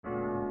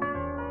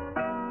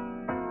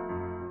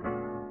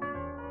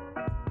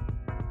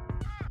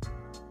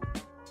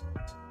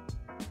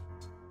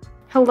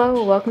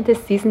Hello, welcome to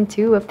season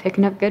 2 of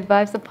Picking Up Good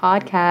Vibes, the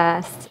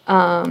podcast.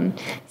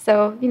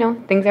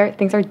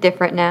 Things are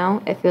different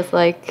now. It feels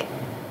like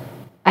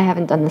I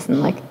haven't done this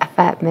in like a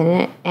fat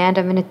minute, and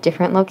I'm in a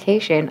different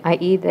location,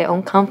 i.e., the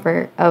own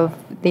comfort of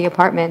the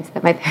apartments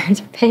that my parents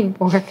are paying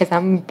for because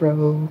I'm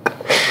broke.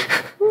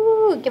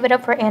 Ooh, give it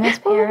up for Anna's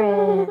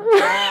parents.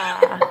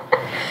 Yeah.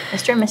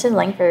 Mr. and Mrs.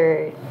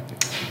 Langford.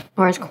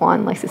 Or as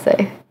Quan likes to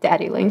say,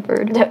 Daddy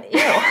Langford. Ew.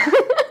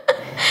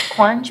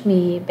 Quan should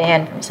be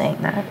banned from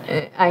saying that.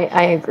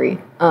 I agree.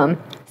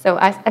 So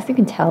as you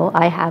can tell,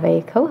 I have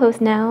a co-host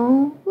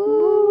now.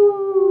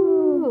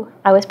 Ooh.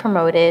 I was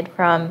promoted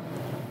from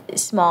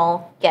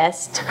small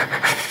guest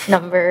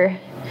number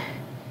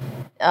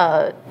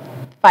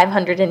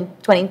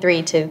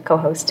 523 to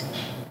co-host.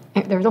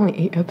 There was only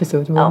 8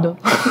 episodes, Melinda.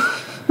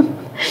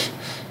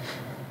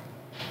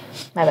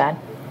 My bad.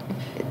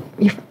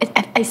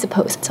 I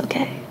suppose it's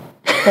okay.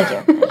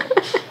 Thank you.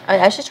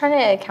 I was just trying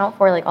to account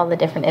for like all the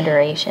different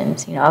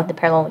iterations, of the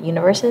parallel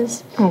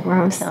universes. Oh,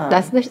 gross.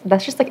 That's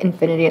just like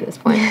infinity at this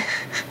point.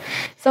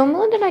 So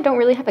Melinda and I don't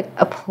really have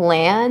a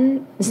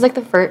plan. This is like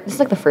the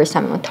first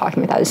time I'm like talking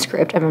without a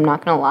script, and I'm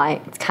not gonna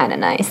lie, it's kind of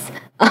nice.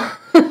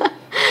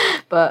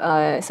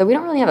 But so we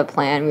don't really have a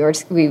plan.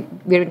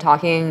 We've been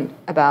talking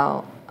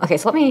about. Okay,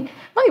 so let me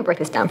break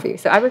this down for you.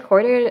 So I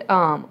recorded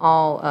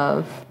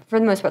for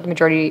the most part, the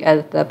majority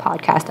of the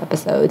podcast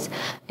episodes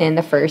in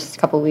the first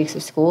couple of weeks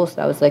of school. So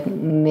that was like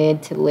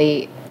mid to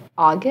late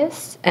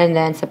August. And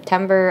then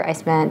September, I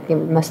spent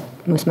most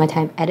of my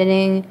time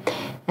editing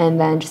and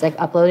then just like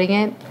uploading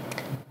it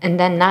and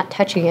then not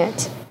touching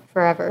it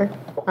forever.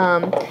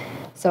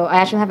 So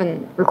I actually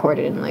haven't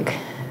recorded in like a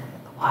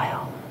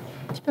while.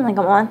 It's been like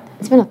a month.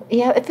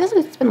 It feels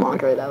like it's been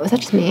longer though. Is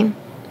that just me?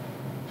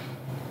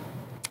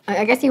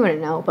 I guess you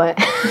wouldn't know, but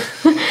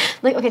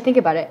like, okay, think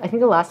about it. I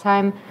think the last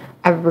time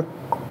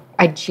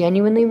I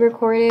genuinely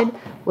recorded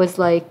was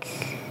like,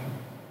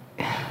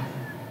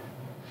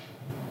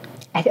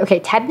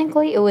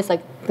 technically it was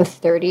like the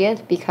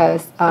 30th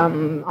because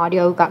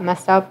audio got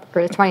messed up,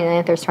 or the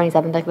 29th or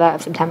 27th like that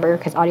of September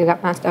because audio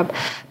got messed up.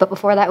 But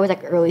before that, it was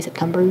like early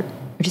September,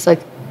 which is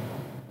like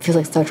feels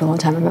like such a long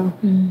time ago.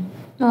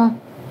 Well,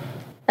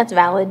 that's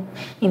valid.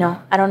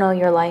 I don't know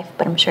your life,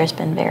 but I'm sure it's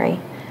been very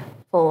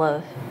full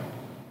of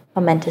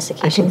momentous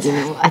occasions.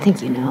 I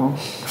think you know.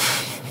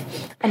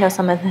 I know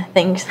some of the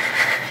things.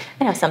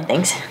 I know some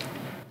things.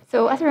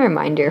 So as a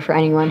reminder for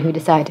anyone who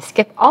decided to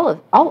skip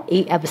all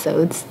 8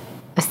 episodes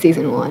of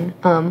season 1,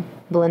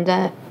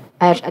 Belinda,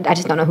 I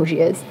just don't know who she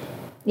is.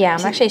 Yeah,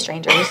 I'm actually a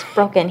stranger. I just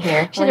broke in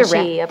here. When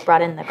she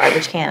brought in the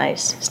garbage can, I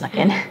just snuck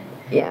in.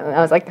 Yeah, I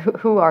was like,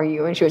 who are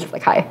you? And she was just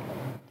like, hi.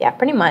 Yeah,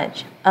 pretty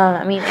much.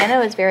 Anna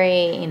was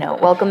very,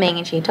 welcoming,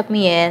 and she took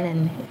me in,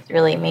 and it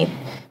really made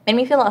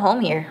me feel at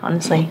home here,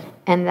 honestly.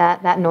 And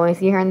that noise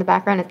you hear in the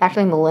background is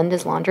actually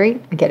Melinda's laundry.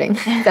 I'm kidding.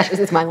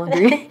 It's my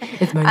laundry.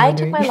 It's my laundry. I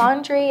took my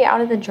laundry out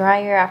of the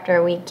dryer after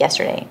a week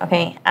yesterday,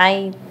 okay?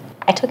 I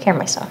took care of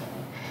myself.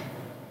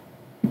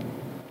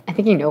 I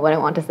think you know what I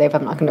want to say,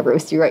 but I'm not going to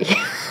roast you right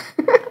here.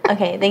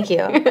 Okay, thank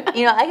you.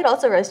 I could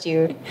also roast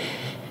you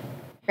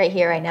right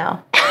here, right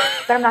now,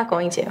 but I'm not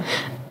going to.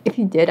 If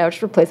you did, I would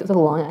just replace it with a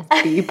long-ass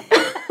beep.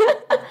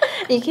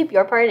 You keep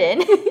your part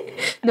in?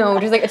 No,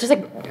 it's just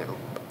like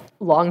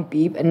long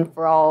beep, and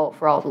for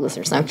all the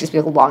listeners now, just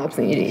be like long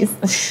obscenities.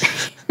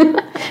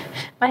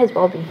 Might as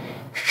well be.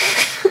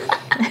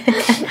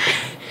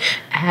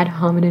 Ad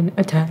hominem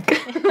attack.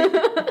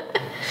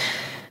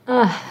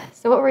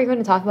 So what were we going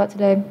to talk about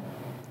today?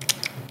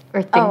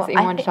 Or things that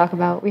you wanted to talk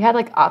about? We had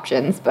like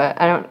options, but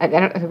I don't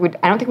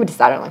think we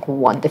decided on like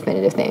one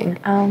definitive thing.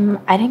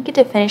 I didn't get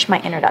to finish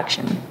my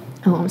introduction.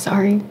 Oh, I'm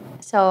sorry.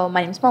 So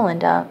my name's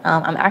Melinda.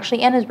 I'm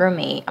actually Anna's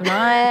roommate. I'm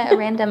not a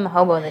random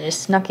hobo that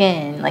just snuck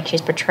in like she's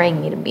portraying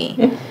me to be.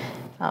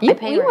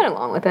 You went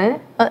along with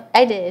it.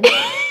 I did.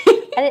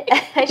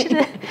 I should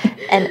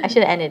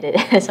have ended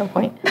it at some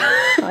point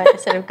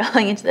instead of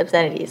going into the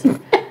obscenities.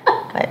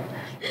 But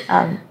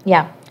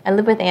yeah, I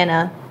live with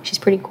Anna. She's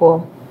pretty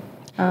cool.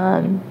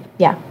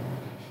 Yeah.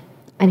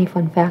 Any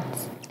fun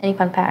facts?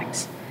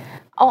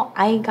 Oh,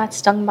 I got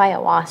stung by a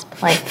wasp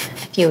like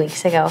a few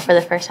weeks ago for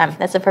the first time.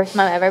 That's the first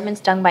time I've ever been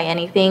stung by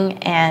anything,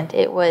 and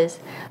it was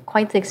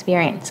quite the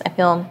experience. I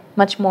feel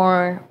much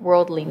more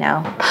worldly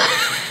now.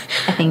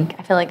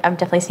 I feel like I've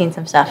definitely seen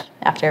some stuff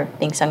after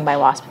being stung by a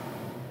wasp.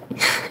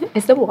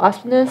 Is the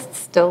wasp nest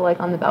still like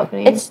on the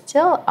balcony? It's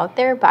still out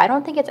there, but I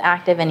don't think it's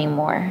active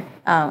anymore.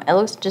 It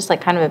looks just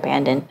like kind of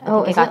abandoned.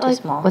 I think it got too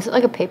small. Was it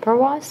like a paper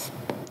wasp?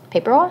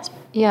 Paper wasp?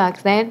 Yeah,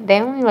 because they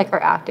only like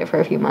are active for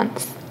a few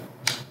months.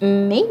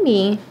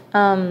 Maybe.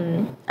 I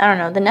don't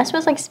know. The nest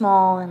was like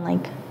small and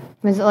like.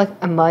 Was it like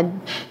a mud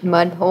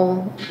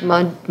hole?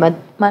 Mud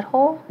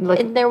hole?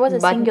 Like there was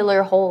a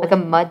singular hole. Like a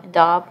mud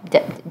daub.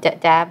 I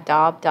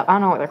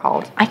don't know what they're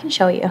called. I can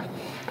show you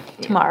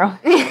tomorrow.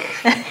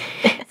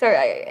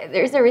 Sorry,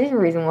 there's a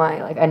reason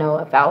why like I know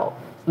about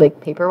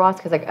like paper wasps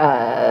because like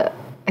I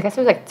guess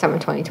it was like summer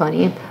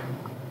 2020.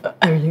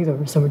 Everything's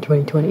over summer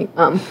 2020.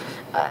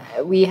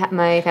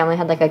 My family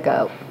had like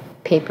a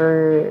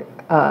paper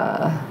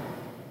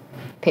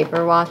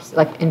paper wasps,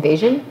 like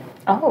invasion,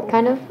 Oh.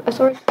 kind of a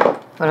sort. Hold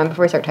on,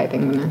 before I start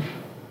typing, I'm gonna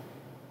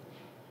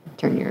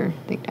turn your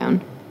thing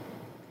down.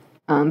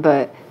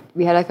 But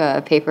we had like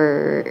a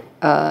paper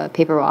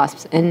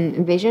wasps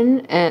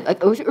invasion, and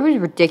like it was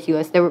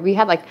ridiculous. We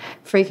had like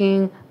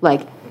freaking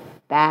like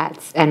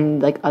bats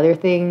and like other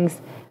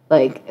things.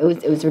 Like it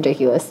was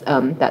ridiculous.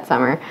 That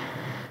summer,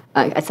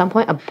 at some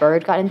point, a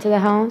bird got into the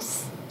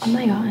house. Oh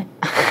my god.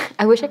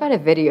 I wish I got a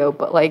video,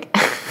 but like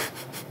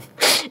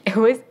it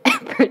was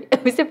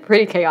a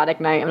pretty chaotic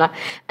night.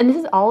 And this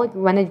is all like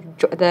when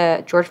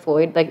the George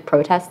Floyd like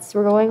protests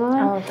were going on.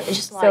 Oh, it was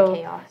just a lot of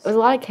chaos. It was a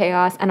lot of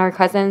chaos, and our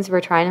cousins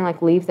were trying to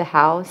like leave the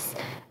house,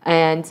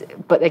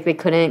 but like they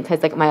couldn't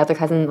because like my other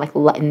cousin like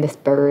let in this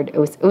bird. It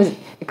was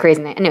a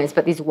crazy night. Anyways,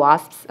 but these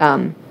wasps,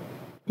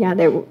 yeah,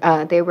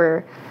 they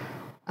were.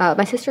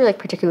 My sister like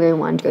particularly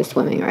wanted to go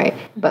swimming, right?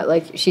 But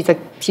like she's like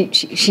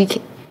she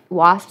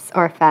wasps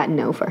are a fat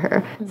no for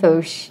her.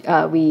 So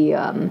we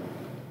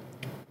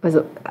was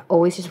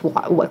always just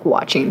like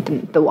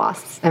watching the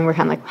wasps, and we're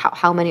kind of like,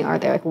 how many are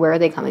there? Like, where are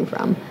they coming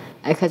from?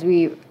 Because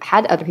we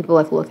had other people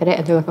like look at it,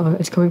 and they're like, oh,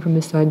 it's coming from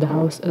this side of the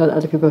house, and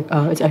other people are like,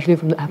 oh, it's actually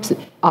from the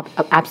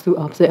absolute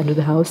opposite end of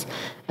the house,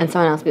 and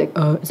someone else would be like,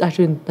 oh, it's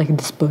actually like in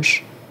this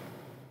bush.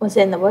 Was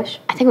it in the bush?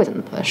 I think it was in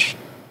the bush,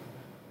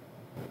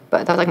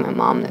 but that was like my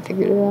mom that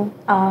figured it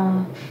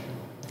out.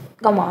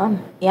 Go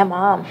mom. Yeah,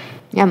 mom.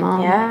 Yeah,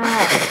 mom.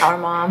 Yeah, our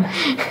mom.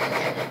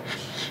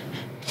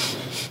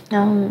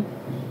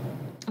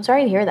 I'm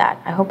sorry to hear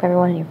that. I hope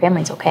everyone in your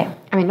family's okay.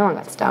 I mean, no one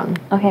got stung.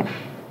 Okay.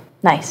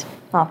 Nice.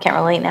 Well, can't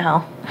relate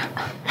now.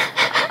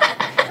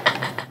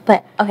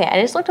 But, okay,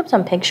 I just looked up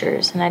some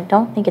pictures, and I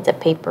don't think it's a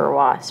paper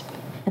wasp.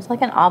 It's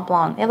like an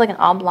oblong. They have like an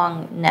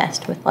oblong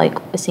nest with like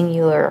a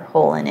singular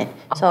hole in it.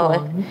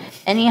 Oblong. So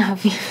if any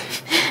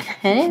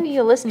of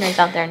you listeners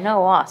out there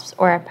know wasps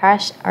or are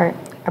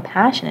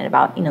passionate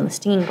about, the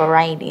stinging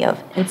variety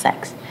of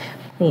insects,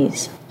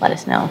 please let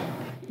us know.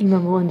 Email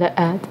Melinda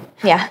at.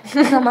 Yeah,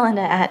 email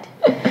Melinda at.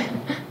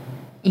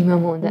 Email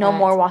Melinda No at.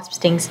 more wasp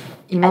stings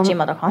at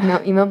gmail.com.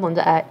 No, email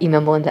Melinda at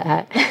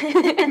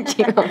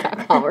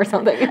gmail.com or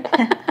something.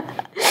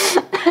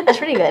 That's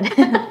pretty good.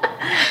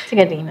 It's a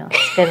good email.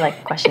 It's a good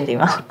like questions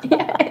email.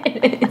 Yeah,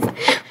 it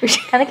is.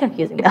 Kind of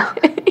confusing though,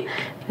 but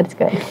it's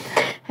good.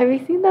 Have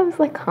you seen those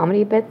like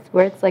comedy bits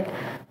where it's like,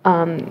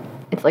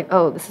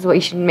 oh, this is what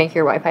you should make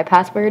your Wi-Fi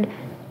password?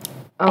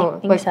 Oh, I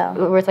think so.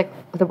 Where it's like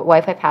the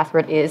Wi-Fi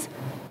password is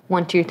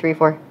 1 2 3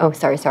 4. Oh,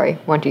 sorry.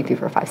 1 2 3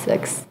 4 5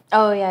 6.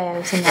 Oh yeah,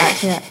 I've seen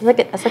that.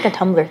 It's like a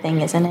Tumblr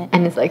thing, isn't it?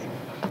 And it's like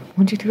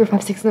 1 2 3 4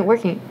 5 6 isn't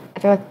working. I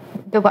feel like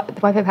the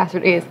Wi-Fi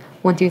password is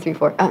 1 2 3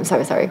 4. I'm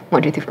sorry.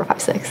 1 2 3 4 5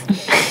 6.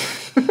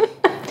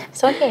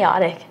 So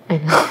chaotic. I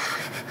know.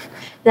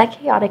 Is that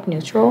chaotic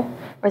neutral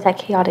or is that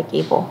chaotic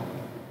evil?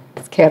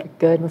 It's chaotic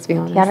good. Let's be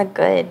honest. Chaotic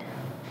good.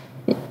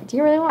 Do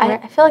you really want?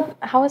 I feel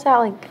like how is that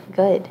like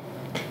good?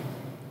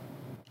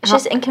 It's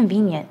just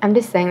inconvenient. I'm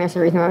just saying there's a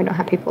reason why we don't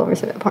have people over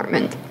to the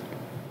apartment.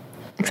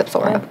 Except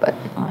Sora, but...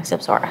 Oh,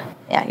 except Sora.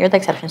 Yeah, you're the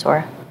exception,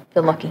 Sora.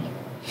 Feel lucky.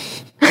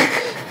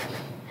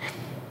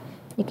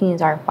 You can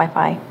use our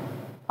Wi-Fi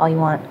all you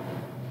want.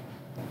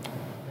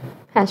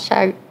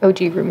 Hashtag OG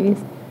roomies.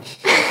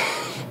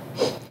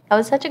 That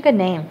was such a good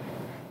name.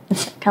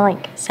 It's kind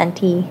of like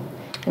senti.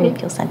 It made me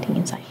feel senti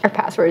inside. Our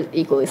password is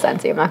equally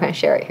sensitive. I'm not going to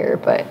share it here,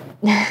 but...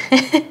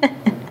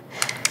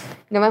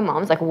 My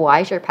mom's like,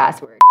 why is your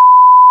password?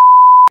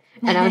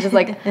 And I was just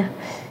like,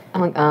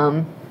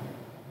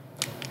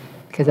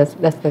 because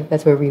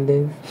that's where we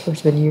live.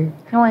 We've been here.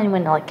 I don't want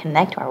anyone to like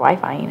connect to our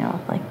Wi-Fi.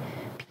 Like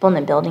people in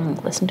the building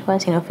listen to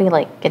us. If we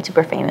like get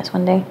super famous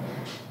one day, I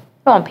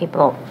don't want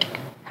people to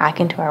hack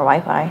into our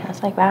Wi-Fi.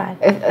 That's like bad.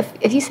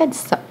 If you said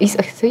so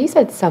you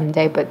said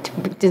someday, but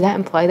does that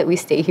imply that we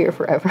stay here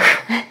forever?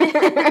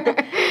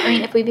 I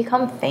mean, if we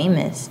become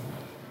famous,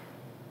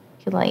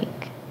 we could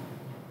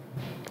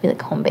be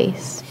like home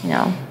base.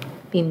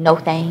 Be no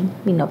thing.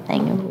 I'm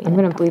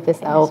gonna bleep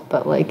this out,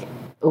 but like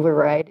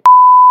override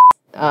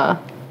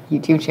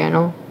YouTube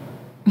channel.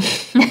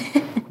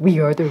 We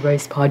are the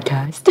Rice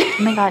Podcast.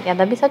 Oh my god, yeah,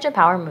 that'd be such a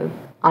power move.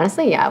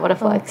 Honestly, yeah, what a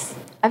flex.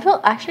 I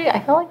feel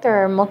like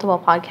there are multiple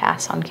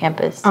podcasts on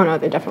campus. Oh no,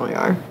 there definitely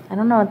are. I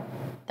don't know what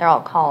they're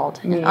all called.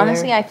 And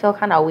honestly, I feel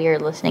kind of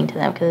weird listening to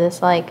them because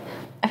it's like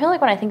I feel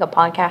like when I think of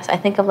podcasts, I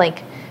think of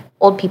like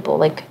old people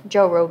like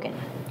Joe Rogan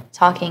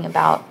talking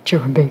about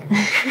Joe Baker.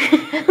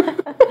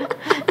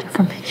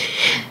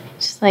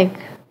 Just like,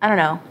 I don't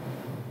know,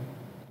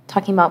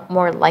 talking about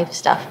more life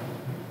stuff.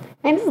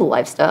 I mean, this is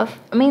life stuff.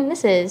 I mean,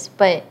 this is,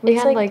 but we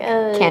it's had like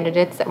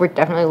candidates that were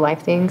definitely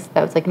life things.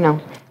 That was like,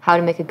 how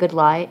to make a good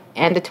lie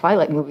and the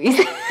Twilight movies.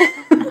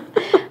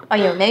 Oh,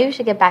 yeah, maybe we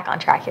should get back on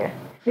track here.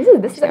 We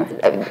don't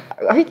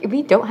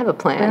have a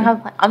plan. We don't have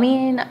a plan. I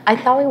mean, I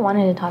thought we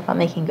wanted to talk about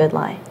making a good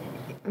lie.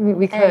 I mean,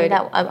 we could.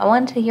 I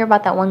wanted to hear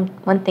about that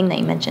one thing that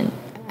you mentioned.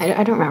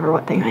 I don't remember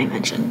what thing I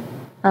mentioned.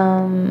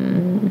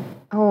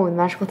 Oh,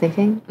 magical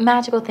thinking.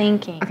 Magical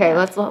thinking. Okay,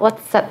 let's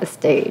set the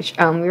stage.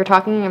 We were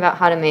talking about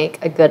how to make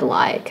a good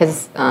lie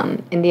because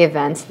in the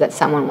event that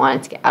someone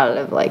wanted to get out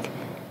of like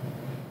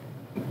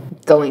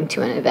going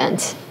to an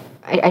event,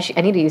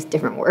 I need to use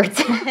different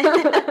words.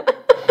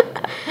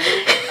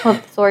 Pull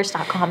up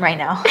thesaurus.com right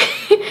now.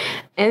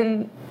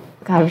 And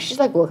God, we should just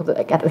like look up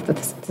like at the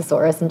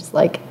thesaurus and just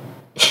like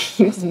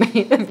use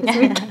many of them as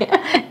we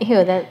can.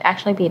 Ew, that'd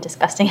actually be a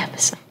disgusting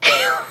episode.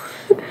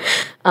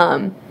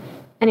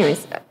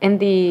 Anyways, in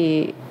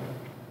the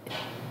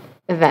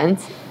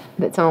event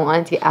that someone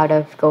wanted to get out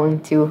of going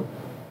to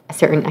a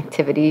certain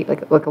activity,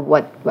 like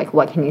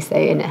what can you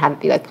say and have it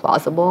be like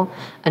plausible?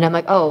 And I'm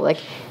like, oh, like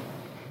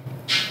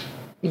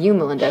you,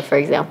 Melinda, for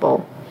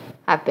example,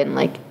 have been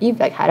like you've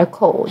like had a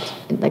cold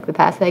in like the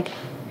past like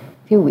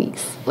few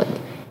weeks, like,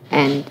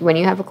 and when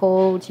you have a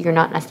cold, you're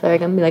not necessarily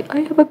gonna be like,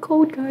 I have a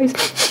cold,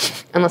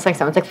 guys, unless like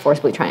someone's like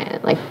forcibly trying to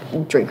like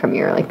drink from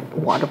your like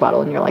water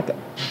bottle, and you're like.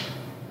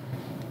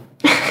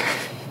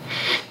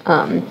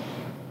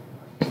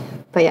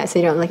 But yeah, so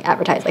you don't like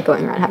advertise like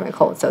going around having a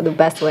cold. So the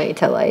best way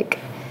to like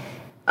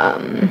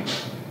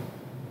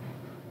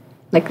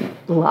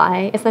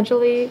lie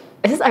essentially.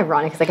 It's just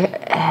ironic because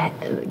like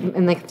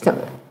in like some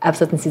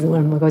episodes in season 1,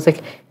 I'm like, I was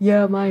like,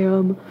 yeah,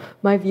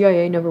 my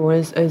VIA number 1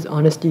 is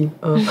honesty.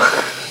 Am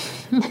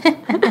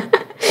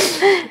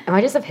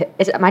I just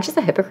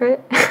a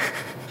hypocrite?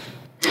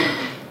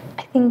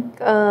 I think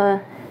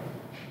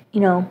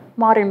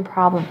modern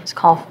problems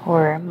call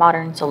for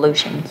modern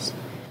solutions.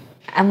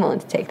 I'm willing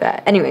to take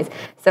that. Anyways,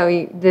 so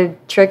the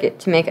trick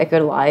to make a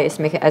good lie is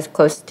to make it as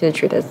close to the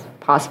truth as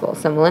possible.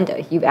 So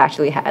Melinda, you've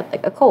actually had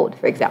like a cold,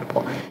 for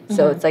example.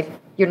 So it's like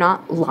you're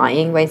not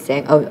lying by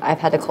saying, "Oh, I've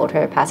had a cold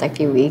for the past like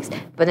few weeks,"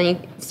 but then you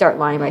start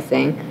lying by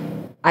saying,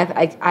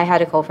 I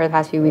had a cold for the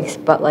past few weeks,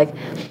 but like,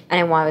 and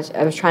I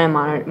was trying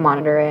to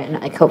monitor it, and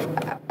I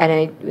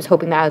was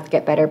hoping that I would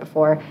get better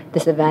before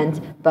this event,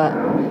 but.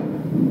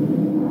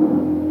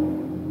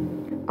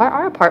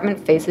 Our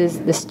apartment faces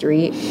the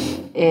street,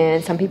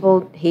 and some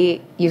people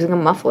hate using a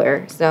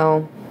muffler,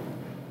 so...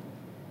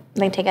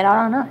 They take it out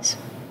on us.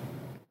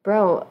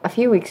 Bro, a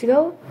few weeks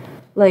ago,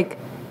 like,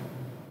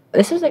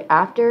 this was, like,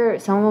 after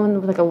someone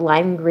with, like, a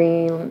lime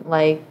green,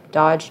 like,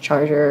 Dodge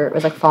Charger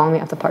was, like, following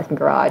me up the parking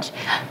garage.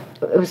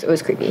 It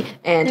was creepy.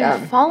 And, They're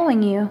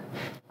following you?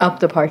 Up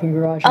the parking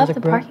garage. Up the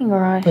parking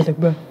garage. I was like,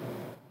 bro.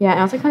 Yeah, and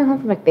I was, like, coming home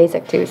from, like,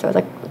 basic, too, so I was,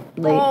 like,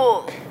 late.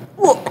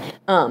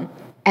 Oh.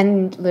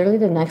 And literally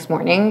the next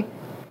morning,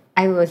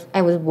 I was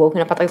woken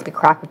up at like the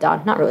crack of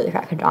dawn. Not really the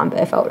crack of dawn, but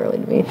it felt early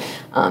to me.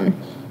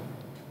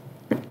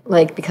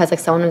 Like because like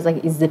someone was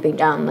like zipping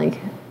down like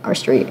our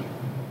street.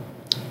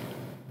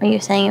 Are you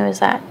saying it was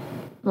that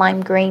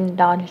lime green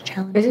Dodge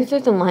Challenger? Is it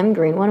just the lime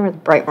green one or the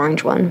bright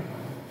orange one?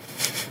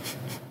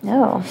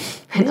 No.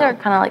 These are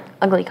kind of like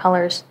ugly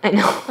colors. I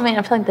know. I mean,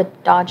 I feel like the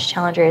Dodge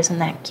Challenger isn't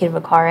that cute of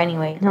a car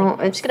anyway. No,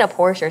 like, just get a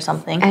Porsche or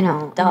something. I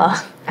know. Duh.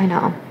 I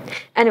know.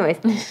 Anyways,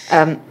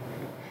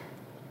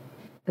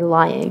 The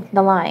lying.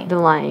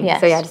 Yes.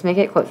 So yeah, just make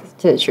it close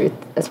to the truth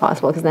as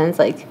possible, because then it's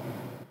like,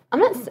 I'm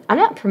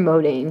not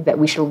promoting that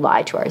we should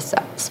lie to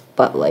ourselves,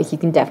 but like you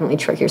can definitely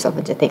trick yourself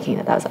into thinking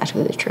that was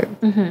actually the truth.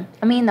 Mm-hmm.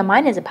 I mean, the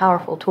mind is a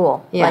powerful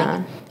tool. Yeah.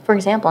 Like, for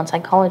example, in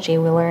psychology,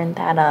 we learned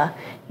that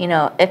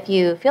if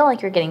you feel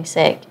like you're getting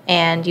sick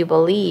and you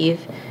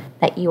believe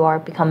that you are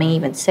becoming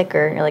even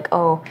sicker, you're like,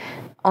 oh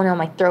no,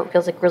 my throat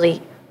feels like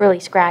really really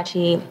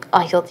scratchy,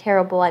 I feel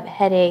terrible, I have a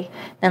headache,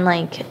 then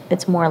like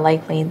it's more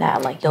likely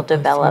that like you'll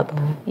develop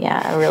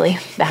a really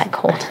bad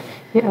cold.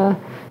 Yeah.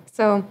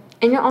 So,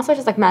 and you're also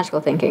just like magical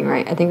thinking,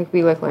 right? I think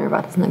we like learn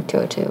about this in like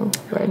 202,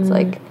 where it's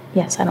like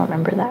yes, I don't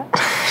remember that.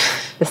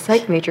 The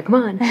psych major, come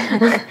on.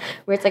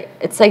 Where it's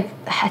like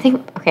I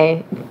think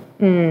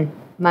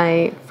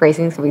my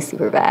phrasing's gonna be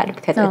super bad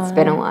because it's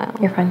been a while.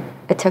 You're fine.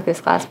 I took this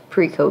class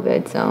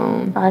pre-COVID,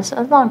 so that's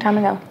a long time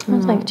ago. It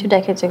was like 2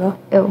 decades ago.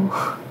 Ew.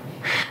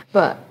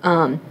 But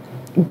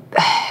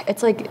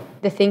it's like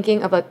the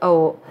thinking of like,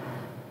 oh,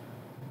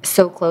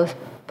 so close,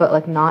 but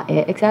like not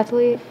it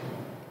exactly.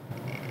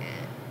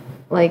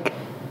 Like,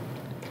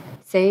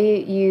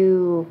 say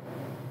the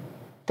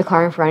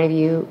car in front of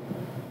you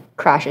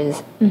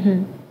crashes,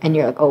 and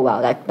you're like, oh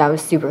wow, that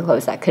was super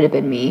close. That could have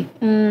been me.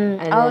 Yeah,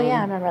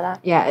 I remember that.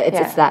 Yeah,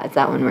 it's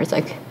that one where it's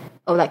like,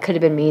 oh, that could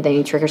have been me. Then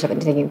you trick yourself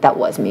into thinking that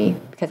was me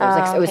because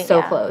it was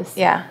so close.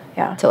 Yeah.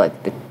 To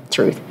like the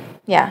truth.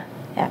 Yeah.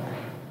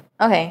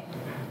 Okay.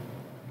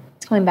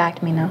 It's coming back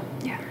to me now.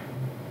 Yeah.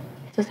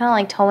 So it's kind of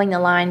like towing the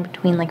line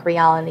between like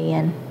reality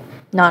and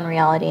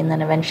non-reality, and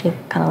then eventually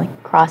kind of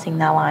like crossing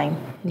that line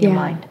in your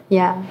mind.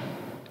 Yeah.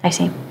 I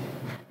see.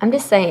 I'm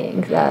just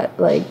saying that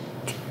like,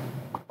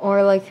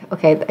 or like,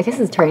 okay, I guess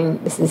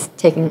this is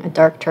taking a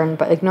dark turn,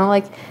 but like, no,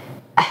 like,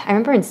 I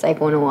remember in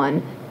Psych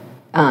 101,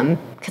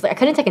 because like, I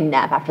couldn't take a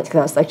nap after this because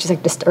I was like just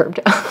like disturbed.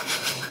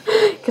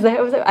 Because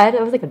it was like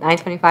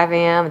 9:25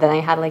 a.m. Then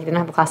I didn't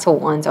have a class till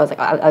 1, so I was like,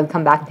 I would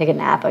come back and take a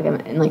nap like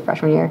in like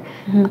freshman year.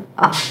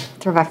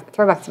 Throw back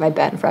to my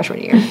bed in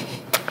freshman year.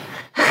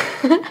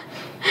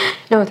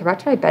 No, the Rat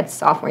to My Bed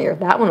sophomore year.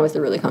 That one was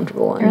the really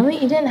comfortable one. Really?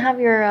 You didn't have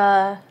your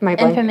My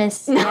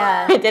infamous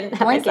I didn't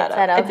have my blanket setup.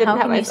 setup. I didn't How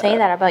have can my you say setup.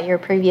 that about your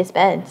previous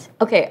beds?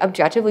 Okay,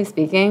 objectively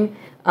speaking,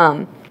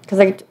 because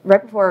like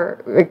right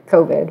before like,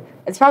 COVID,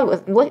 it's probably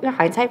looking in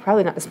hindsight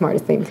probably not the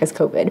smartest thing because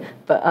COVID.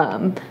 But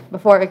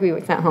before like we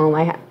went at home,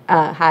 I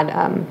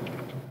had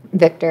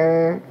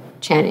Victor,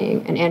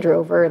 Channing, and Andrew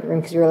over in the room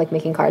because we were like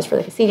making cards for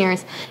like the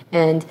seniors,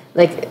 and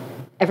like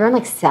everyone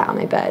like sat on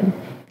my bed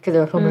because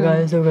they're like, oh my god,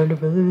 it's so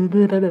wonderful,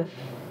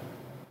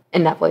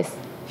 in that voice,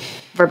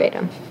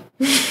 verbatim.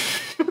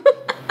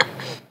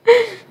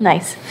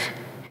 Nice.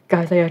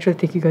 Guys, I actually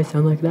think you guys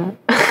sound like that.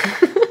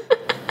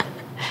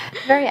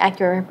 Very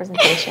accurate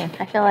representation.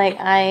 I feel like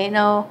I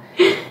know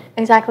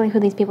exactly who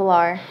these people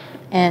are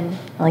and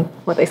like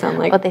What they sound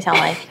like. what they sound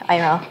like.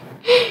 IRL.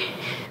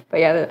 But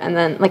yeah, and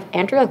then like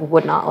Andrew like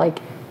would not like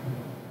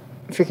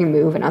freaking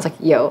move, and I was like,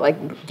 "Yo,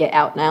 like get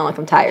out now! Like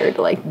I'm tired.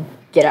 Like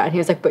get out." And he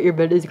was like, "But your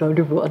bed is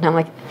comfortable," and I'm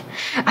like,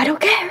 "I don't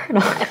care."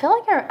 I feel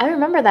like I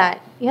remember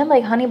that. You had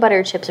like honey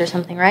butter chips or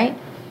something, right?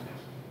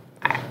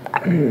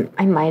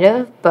 I might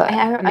have, but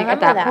I like, remember at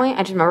that that. point,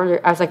 I just remember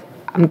I was like,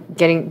 "I'm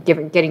getting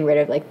rid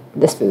of like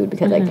this food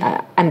because like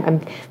I'm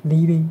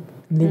leaving.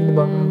 I'm leaving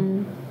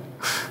tomorrow."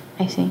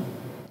 I see.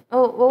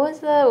 Oh,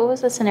 what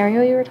was the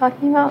scenario you were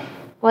talking about?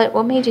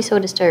 What made you so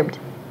disturbed?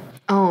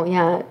 Oh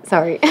yeah,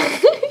 sorry.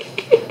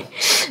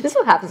 This is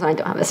what happens when I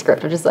don't have a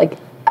script. I'm just like,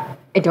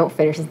 I don't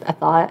finish a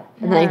thought,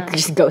 and then I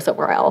just go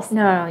somewhere else.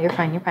 No, you're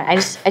fine. You're fine. I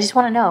just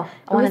want to know.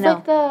 I It want was to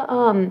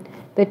know. like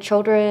the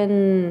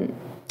children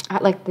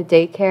at like the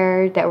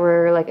daycare that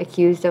were like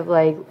accused of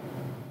like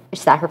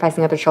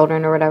sacrificing other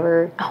children or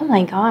whatever, Oh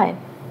my god.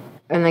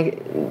 and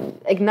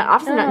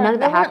obviously none of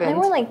that happened. They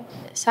were like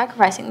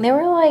sacrificing. They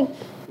were like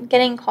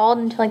getting called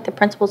into like the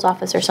principal's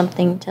office or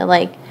something to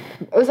like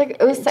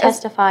it was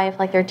testify if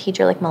like their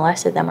teacher like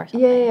molested them or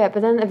something. yeah.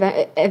 But then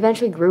it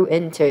eventually grew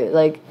into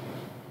like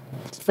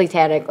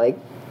satanic like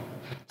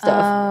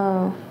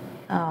stuff.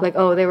 Oh. Like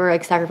they were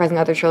like sacrificing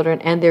other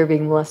children and they were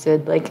being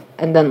molested like,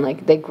 and then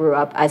like they grew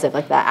up as if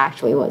like that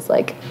actually was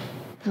like,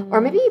 or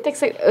maybe it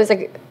was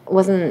like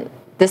wasn't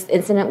this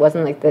incident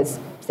wasn't like this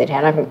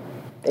satanic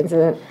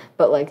incident,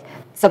 but like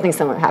something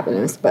similar happened.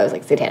 But it was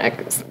like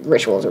satanic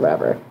rituals or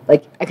whatever.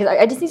 Like because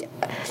I just need.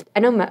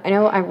 I know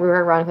we were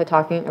ironically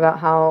talking about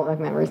how like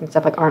memories and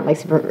stuff like aren't like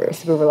super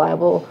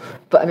reliable,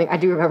 but I mean I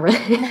do remember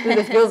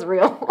this feels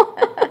real.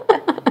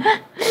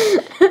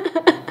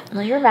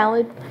 Well, you're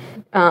valid.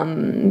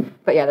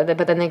 But yeah,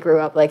 but then they grew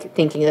up like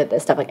thinking that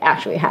this stuff like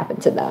actually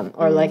happened to them,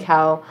 or like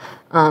how,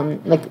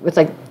 like with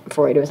like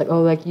Freud, it was like,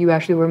 oh, like you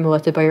actually were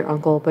molested by your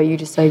uncle, but you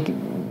just like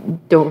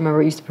don't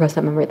remember, you suppress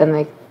that memory. Then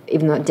like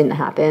even though it didn't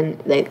happen,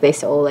 like they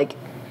still like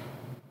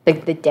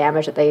the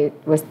damage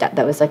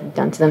that was like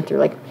done to them through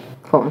like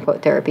quote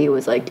unquote therapy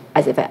was like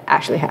as if it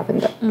actually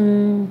happened.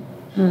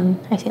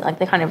 I see. Like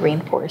they kind of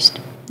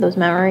reinforced those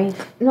memories,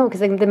 No,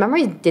 because like the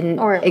memories didn't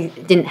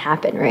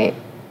happen, right?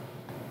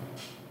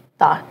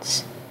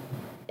 thoughts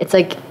It's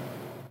like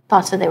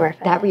that they were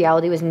affected. that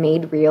reality was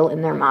made real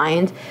in their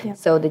mind. Yep.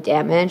 So the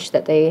damage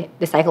the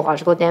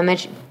psychological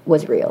damage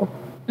was real,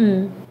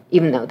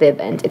 even though the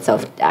event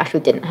itself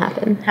actually didn't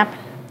happen. Happened.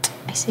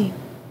 I see.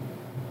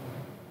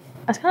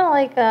 It's kind of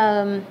like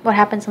what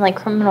happens in like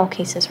criminal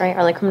cases, right?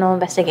 Or like criminal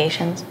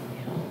investigations.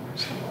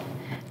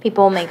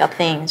 People make up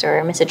things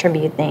or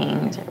misattribute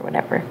things or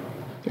whatever,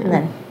 and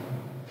then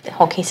the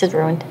whole case is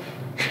ruined.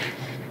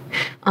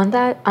 On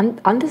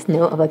this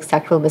note of like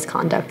sexual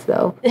misconduct,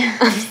 though,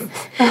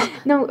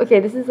 no, okay,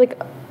 this is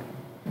like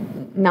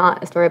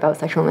not a story about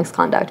sexual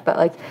misconduct, but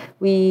like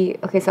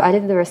so I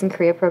did the Risk in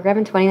Korea program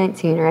in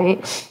 2019,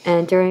 right?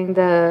 And during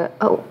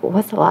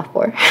what's the laugh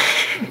for?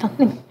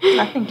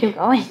 Nothing. Keep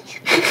going.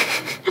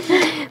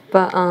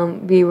 But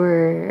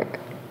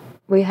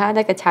we had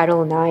like a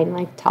Title IX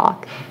like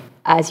talk,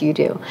 as you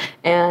do,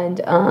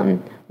 and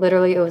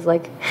literally it was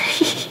like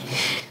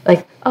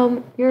like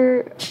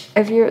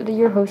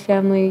your host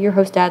family, your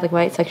host dad like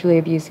might sexually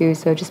abuse you,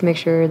 so just make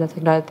sure that's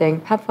like not a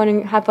thing. Have fun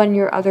in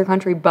your other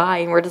country. Bye.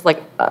 And we're just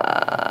like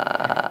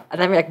and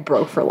then we like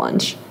broke for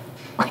lunch.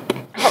 Like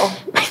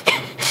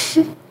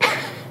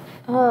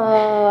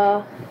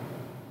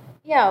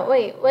Yeah.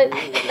 Wait. What?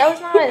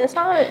 That's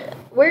not.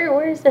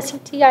 Where's the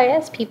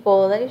CTIS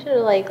people? They should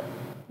have like.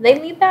 They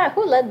lead that.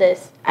 Who led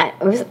this? I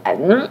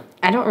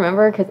don't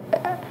remember because.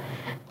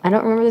 I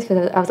don't remember this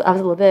because I was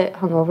a little bit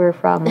hungover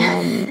from.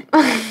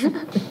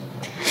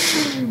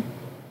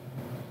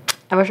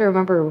 I wish I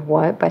remember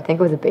what, but I think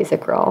it was a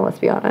basic role. Let's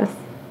be honest.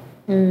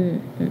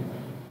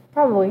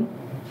 Probably.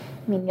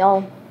 I mean,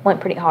 y'all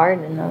went pretty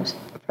hard in those.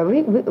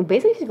 We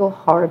basically used to go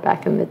hard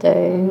back in the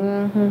day.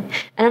 And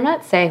I'm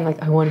not saying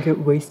like I want to get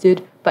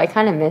wasted, but I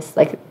kind of miss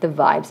like the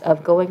vibes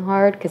of going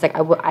hard because like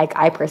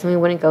I personally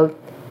wouldn't go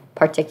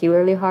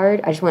particularly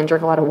hard. I just want to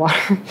drink a lot of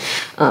water.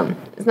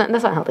 That's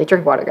not healthy.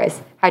 Drink water,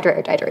 guys. Hydrate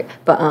or dehydrate.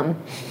 But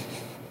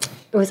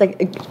it was like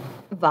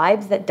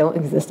vibes that don't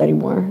exist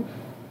anymore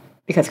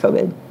because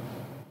COVID.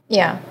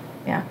 Yeah.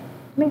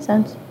 Makes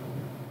sense.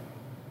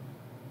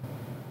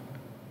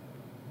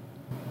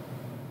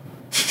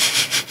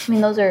 I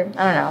mean, those are,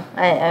 I don't know.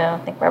 I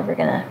don't think we're ever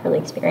going to really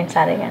experience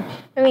that again.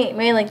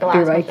 Maybe like the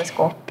last month of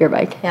school. Beer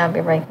bike. Yeah,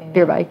 beer bike maybe.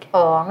 Beer bike.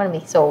 Oh, I'm going to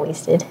be so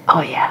wasted.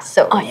 Oh, yeah.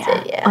 So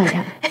wasted, yeah. Oh,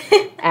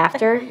 yeah.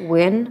 After,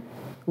 win,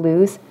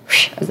 lose,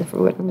 as if we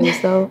wouldn't lose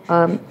though,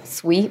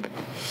 sweep.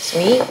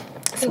 Sweet?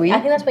 Sweet.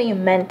 I think that's what you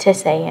meant to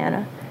say,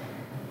 Anna.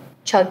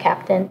 Chug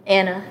captain,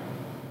 Anna.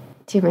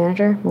 Team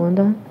manager,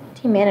 Melinda.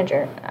 Team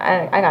manager.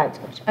 I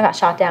got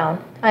shot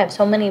down. I have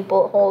so many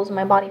bullet holes in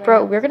my body right Bro,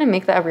 now. we're gonna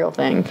make that a real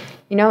thing.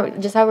 You know,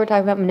 just how we're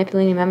talking about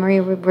manipulating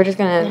memory, we're just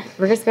gonna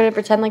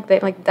pretend like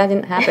that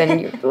didn't happen.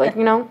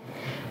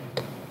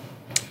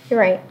 You're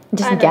right.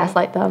 Just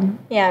gaslight them.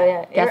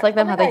 Yeah. Gaslight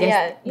them how they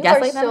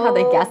gaslight them how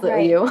they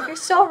gaslit you. You're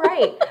so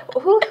right.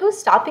 Who's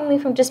stopping me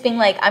from just being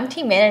like, I'm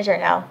team manager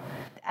now?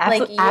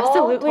 Like, you all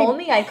told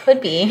me I could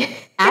be.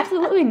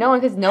 Absolutely no one,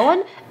 because no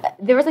one,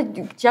 there was a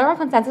general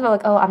consensus about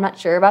like, oh, I'm not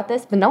sure about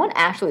this, but no one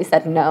actually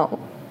said no.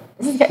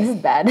 This is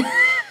bad.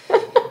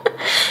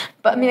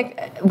 But I mean,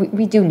 like,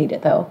 we do need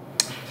it though.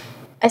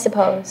 I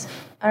suppose.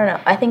 I don't know.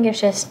 I think it's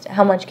just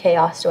how much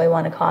chaos do I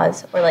want to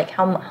cause, or like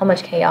how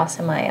much chaos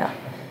am I,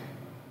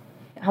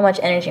 how much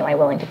energy am I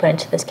willing to put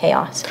into this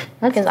chaos?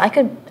 Because I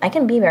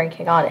can be very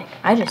chaotic.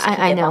 I just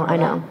I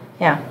know.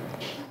 Yeah.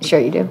 Sure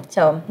you do.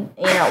 So,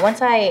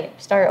 once I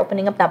start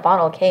opening up that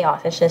bottle of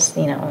chaos, it's just,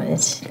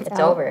 it's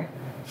over.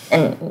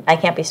 And I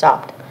can't be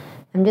stopped.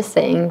 I'm just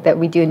saying that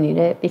we do need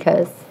it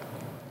because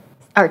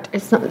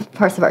it's not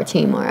parts of our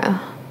team are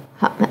a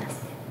hot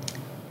mess.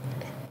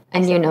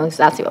 And you know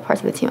exactly what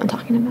parts of the team I'm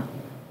talking about.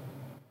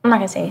 I'm not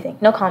going to say anything.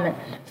 No comment.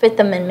 Fifth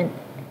Amendment.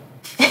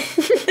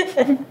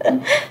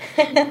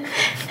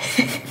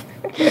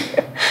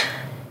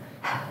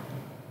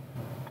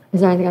 Is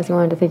there anything else you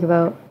wanted to think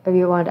about? Or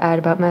you wanted to add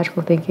about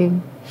magical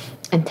thinking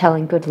and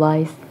telling good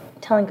lies?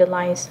 Telling good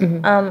lies.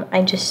 Mm-hmm.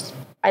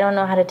 I don't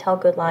know how to tell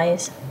good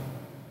lies.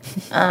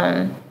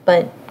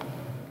 But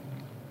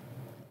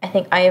I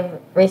think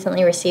I've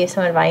recently received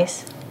some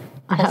advice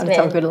on how to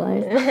tell good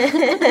lies.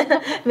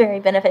 Very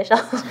beneficial.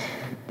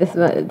 This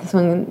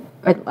one,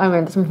 I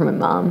learned this one from my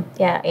mom.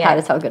 Yeah. How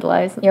to tell good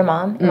lies. Your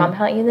mom? Your mom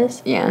taught you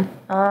this? Yeah.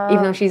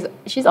 Even though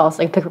she's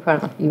also like pick her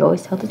pronoun. Like, you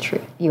always tell the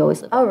truth. You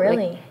always. Oh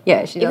really? Like,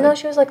 yeah. Even though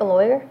she was like a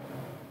lawyer.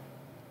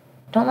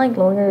 Don't like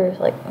lawyers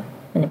like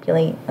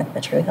manipulate like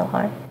the truth a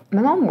lot.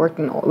 My mom worked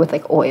with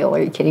like oil.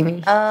 Are you kidding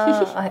me?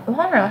 I don't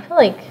know. I feel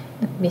like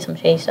there could be some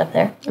shady stuff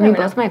there. I mean,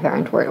 both my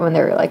parents when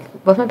they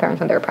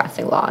were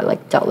practicing law,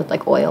 like dealt with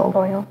like oil.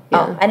 Oil.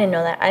 Yeah. Oh, I didn't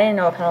know that. I didn't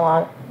know what kind of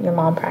law your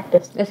mom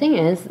practiced. The thing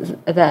is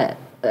that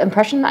the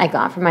impression that I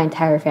got from my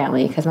entire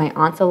family, because my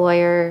aunt's a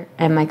lawyer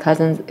and my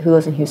cousin who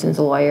lives in Houston's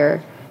a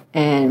lawyer,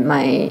 and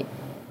my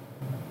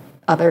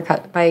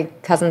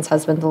cousin's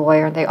husband's a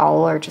lawyer, and they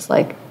all are just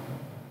like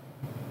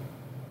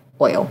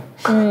oil.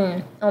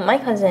 Oh, my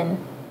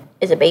cousin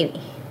is a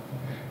baby.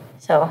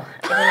 So,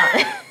 I do not.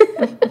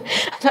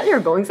 I thought you were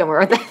going somewhere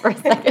with that for a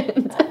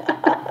second.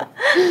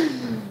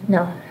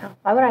 No.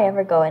 Why would I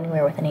ever go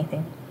anywhere with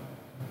anything?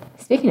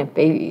 Speaking of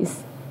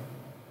babies,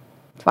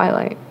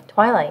 Twilight.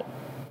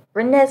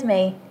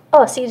 Renesmee. Oh,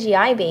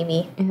 CGI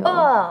baby. Ew.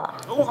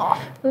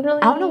 Oh.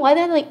 Literally. I don't know why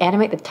they like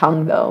animate the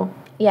tongue though.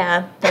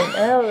 Yeah.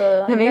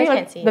 That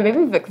made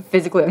me like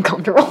physically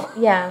uncomfortable.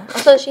 Yeah.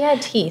 Also, she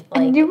had teeth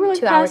like, and you were, like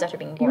 2 hours after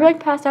being born. You were like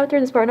passed out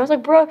during this part, and I was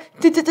like, bro,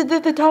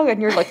 the tongue,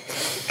 and you're like,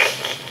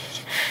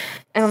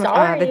 and I'm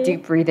like, the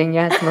deep breathing.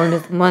 Yes,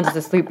 Melinda's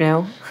asleep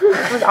now.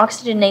 I was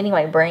oxygenating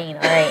my brain.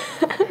 All right.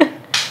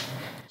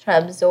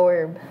 Trying to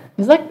absorb.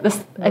 It's like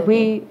this. Like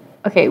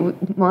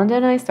Melinda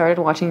and I started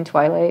watching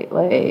Twilight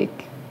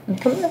like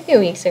a few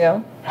weeks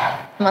ago.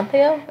 A month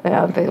ago?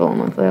 Yeah, a month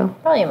ago.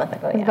 Probably a month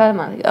ago. Yeah. About a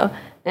month ago.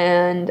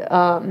 And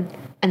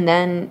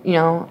then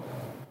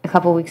a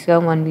couple weeks ago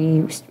when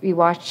we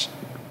watched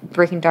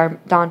Breaking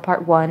Dawn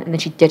Part 1, and then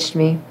she ditched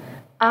me.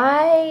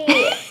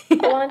 I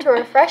wanted to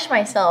refresh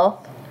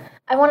myself.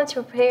 I wanted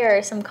to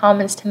prepare some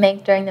comments to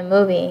make during the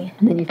movie.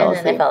 And then you fell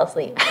asleep. I fell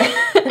asleep.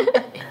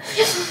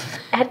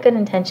 I had good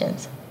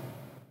intentions.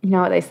 You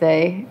know what they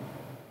say?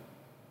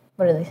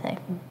 What do they say?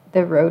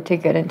 The road to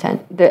good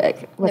intent. The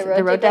road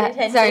to good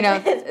intentions. Sorry, no.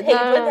 Paved with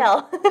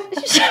hell.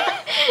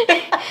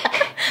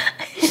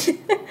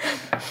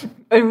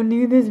 I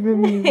knew this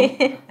from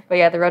you. But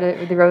yeah, the road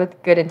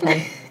with good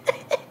intent.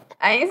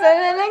 I said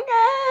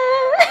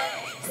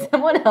it again.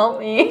 Someone help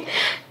me.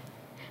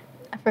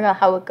 I forgot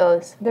how it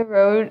goes. The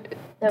road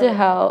to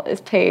hell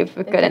is paved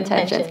with good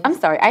intentions. I'm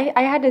sorry.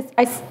 I had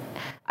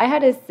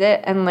to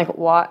sit and like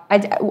watch.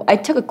 I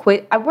took a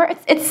quiz.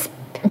 It's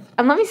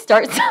and let me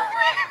start somewhere.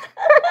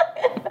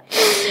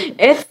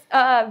 It's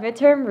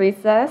midterm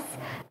recess.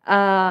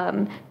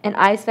 And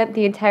I spent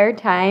the entire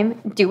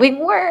time doing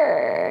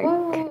work.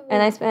 Ooh.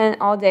 And I spent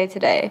all day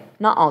today.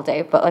 Not all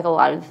day, but like a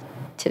lot of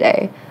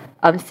today.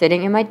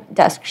 Sitting in my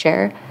desk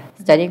chair,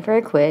 studying for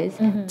a quiz,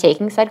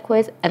 taking said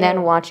quiz, and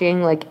then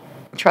watching like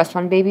Trust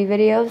Fund Baby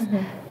videos,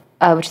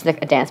 which is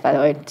like a dance, by the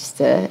way, just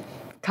to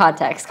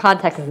context.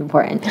 Context is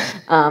important.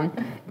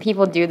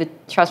 People do the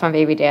Trust Fund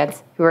Baby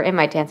dance who are in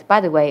my dance.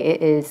 By the way,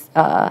 it is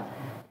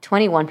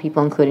 21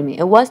 people, including me.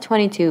 It was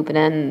 22, but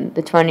then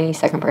the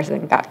 22nd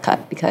person got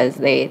cut because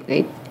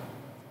they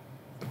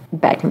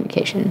bad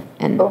communication,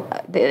 and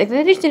they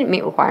just didn't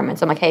meet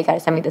requirements. I'm like, hey, you gotta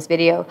send me this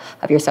video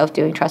of yourself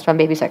doing trust fund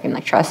baby so I can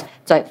like trust,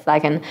 so I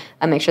can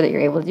make sure that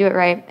you're able to do it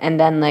right. And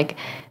then like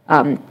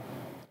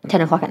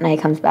 10 o'clock at night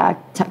comes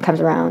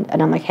around,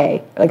 and I'm like,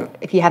 hey, like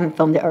if you haven't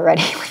filmed it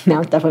already, like,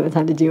 now is definitely the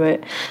time to do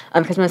it,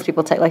 because most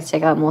people like to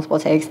take out multiple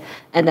takes,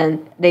 and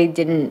then they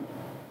didn't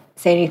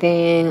say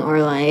anything or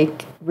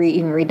like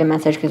even read the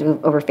message because it was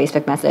over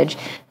Facebook message.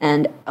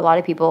 And a lot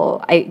of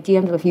people, I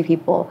DM'd a few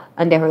people,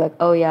 and they were like,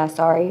 oh yeah,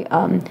 sorry,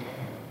 I'll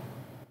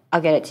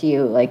get it to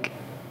you like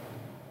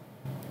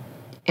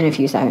in a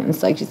few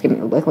seconds, like just give me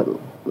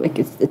like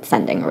it's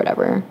sending or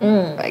whatever.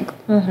 Like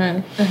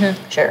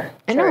Sure.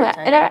 I know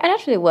it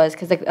actually was,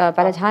 because like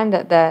by the time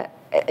that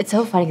it's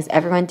so funny because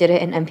everyone did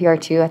it in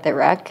NPR2 at the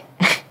rec,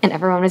 and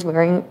everyone was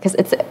wearing, because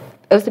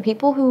it was the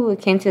people who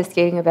came to the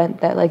skating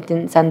event that like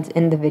didn't send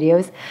in the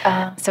videos.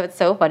 So it's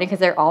so funny because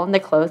they're all in the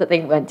clothes that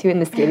they went to in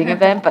the skating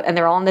event, and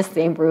they're all in the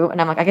same room,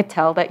 and I'm like, I could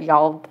tell that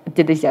y'all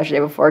did this yesterday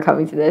before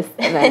coming to this,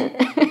 and then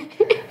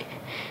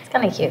it's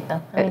kind of cute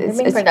though. I mean, they're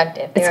being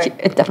productive.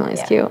 It definitely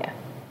is cute. Yeah.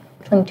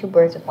 Killing two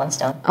birds with one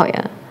stone. Oh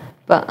yeah.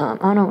 But I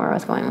don't know where I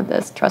was going with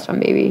this. Trust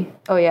fund baby.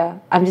 Oh yeah.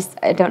 I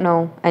don't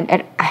know.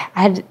 And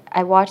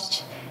I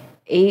watched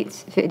 8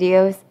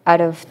 videos out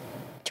of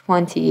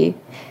 20.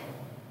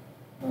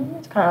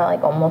 It's kind of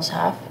like almost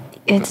half.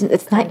 It's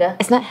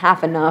not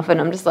half enough, and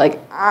I'm just like,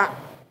 I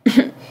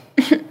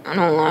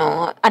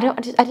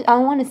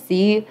don't want to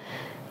see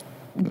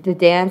the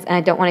dance, and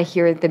I don't want to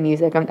hear the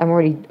music. I'm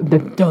already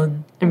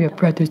done. I'm gonna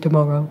practice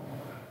tomorrow.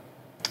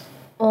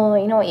 Well,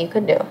 you know what you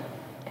could do?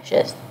 It's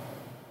just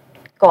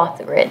go off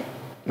the grid.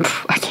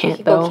 I can't. You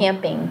could go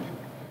camping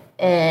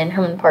in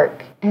Herman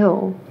Park.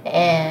 Ew.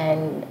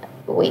 And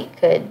we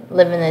could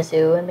live in the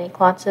zoo and make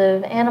lots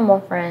of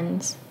animal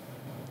friends.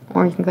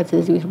 Or you can go to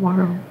the zoo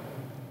tomorrow.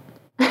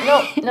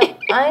 No,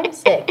 I'm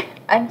sick.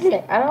 I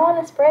don't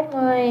want to spread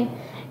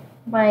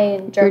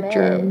my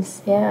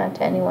germs. Yeah,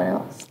 to anyone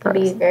else. It'd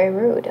be very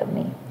rude of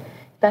me.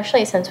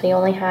 Especially since we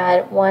only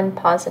had one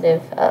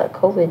positive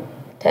COVID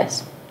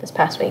test this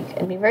past week.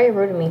 It'd be very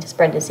rude of me to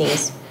spread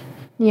disease.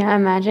 Yeah,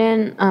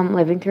 imagine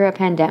living through a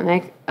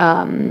pandemic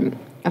of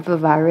a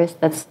virus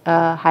that's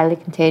highly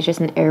contagious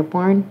and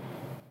airborne,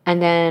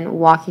 and then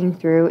walking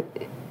through,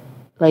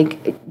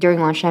 like during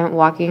lunchtime,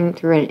 walking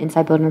through an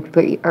inside building where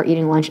people are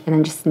eating lunch and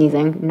then just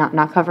sneezing,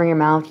 not covering your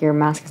mouth, your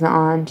mask isn't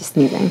on, just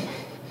sneezing.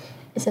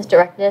 Is this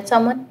directed at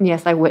someone?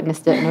 Yes, I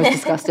witnessed it and it was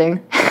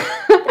disgusting.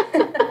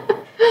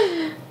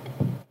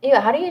 Yeah,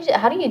 how do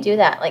you do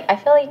that? Like, I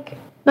feel like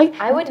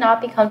I would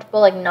not be comfortable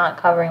like not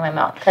covering my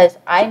mouth because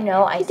I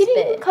know I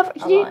spit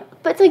a lot.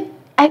 But it's like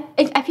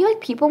I feel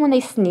like people when they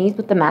sneeze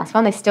with the mask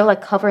on, they still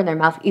like cover their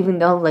mouth even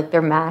though like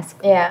their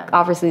mask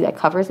obviously like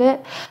covers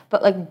it.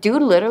 But like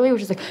dude literally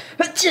was just like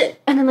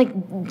and then like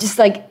just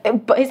like,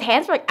 but his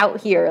hands were like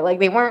out here, like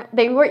they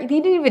he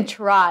didn't even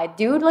try.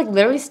 Dude like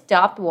literally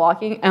stopped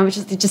walking and was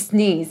just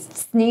sneeze,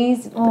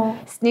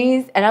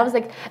 and I was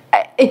like.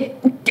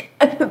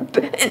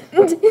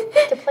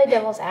 To play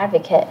devil's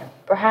advocate,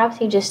 perhaps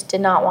he just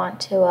did not want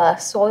to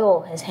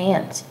soil his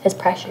hands, his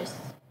precious.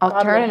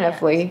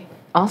 Alternatively,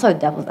 also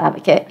devil's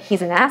advocate,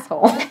 he's an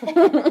asshole.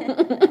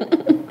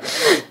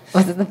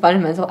 Was it the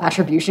fundamental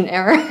attribution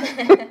error?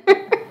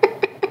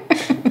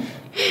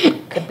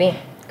 Could be.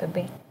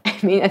 I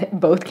mean,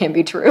 both can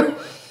be true.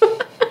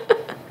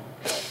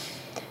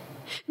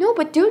 No,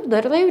 but dude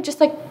literally just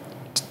like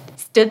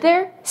stood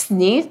there,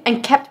 sneezed,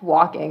 and kept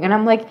walking. And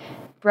I'm like,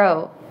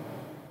 bro,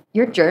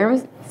 your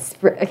germs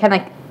can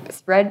like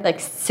spread like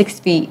 6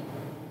 feet.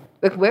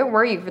 Like, where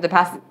were you for the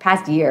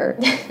past year?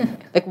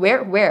 Like,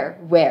 where?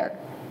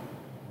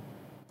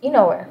 You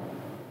know where.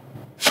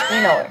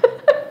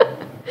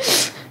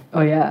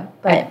 Oh yeah,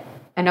 but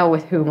I know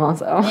with whom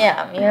also.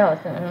 Yeah, you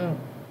know.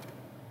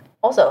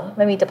 Also,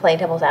 maybe to play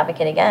devil's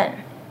advocate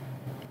again.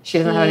 She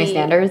doesn't have any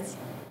standards.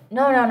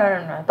 No.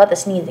 About the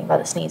sneezing.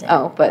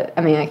 Oh, but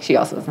I mean, like, she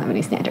also doesn't have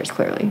any standards.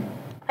 Clearly.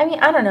 I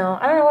mean, I don't know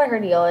what her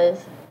deal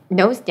is.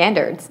 No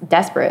standards.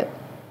 Desperate.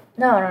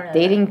 No.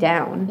 Dating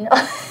down. No.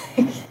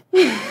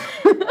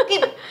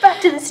 Okay,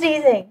 back to the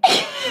sneezing.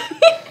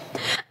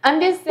 I'm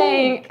just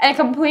saying,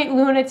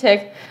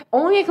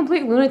 only a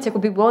complete lunatic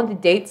would be willing to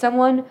date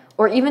someone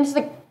or even just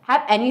like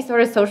have any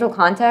sort of social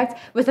contact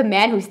with a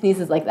man who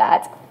sneezes like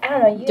that. I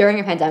don't know. During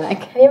a pandemic.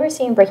 Have you ever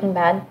seen Breaking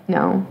Bad?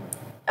 No.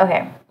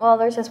 Okay. Well,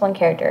 there's this one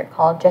character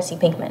called Jesse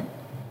Pinkman,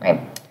 right?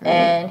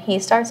 And he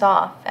starts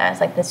off as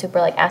like the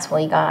super like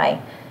asshole-y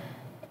guy.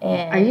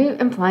 And are you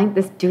implying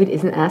this dude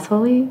isn't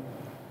asshole-y?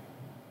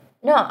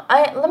 No,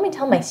 let me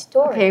tell my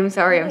story. Okay, I'm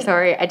sorry.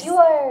 I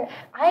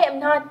am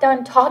not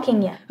done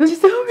talking yet. I'm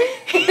sorry.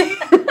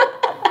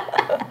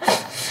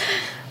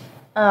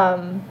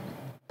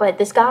 But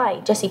this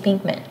guy, Jesse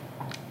Pinkman,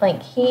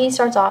 like he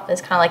starts off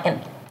as kind of like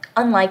an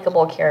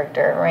unlikable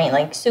character, right?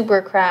 Like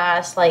super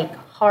crass, like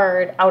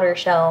hard outer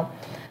shell.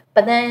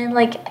 But then,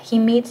 like, he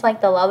meets,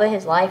 like, the love of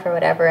his life or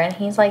whatever, and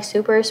he's, like,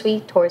 super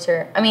sweet towards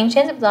her. I mean, she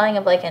ends up dying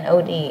of, like, an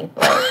OD,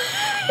 but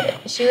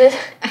she was...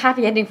 A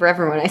happy ending for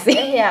everyone, I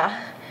see.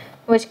 Yeah.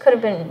 Which could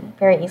have been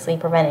very easily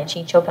prevented.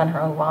 She choked on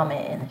her own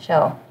vomit in the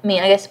show. I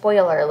mean, I guess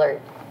spoiler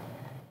alert.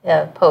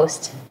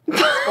 Post.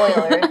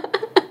 Spoiler.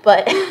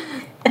 But...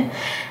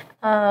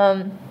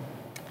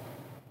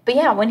 But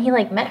yeah, when he,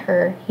 like, met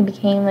her, he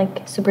became,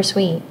 like, super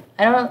sweet.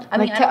 I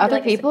mean, to other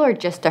people or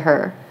just to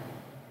her?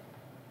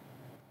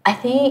 I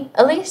think,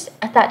 at least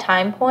at that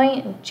time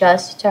point,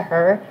 just to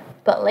her.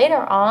 But later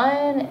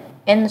on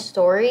in the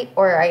story,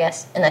 or I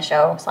guess in the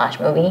show /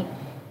 movie,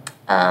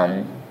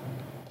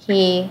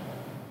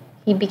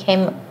 he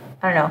became,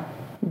 I don't know,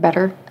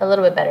 Better? a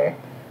little bit better.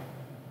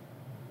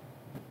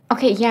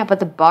 Okay, yeah, but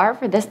the bar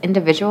for this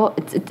individual,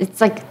 it's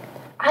like...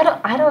 I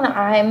don't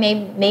know.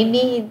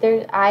 Maybe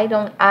there. I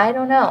don't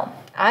know.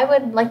 I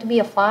would like to be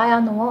a fly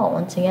on the wall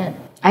once again.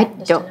 I've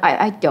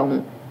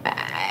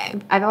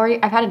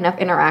had enough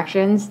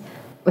interactions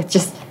with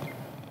just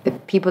the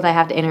people that I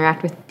have to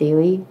interact with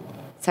daily,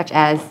 such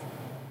as,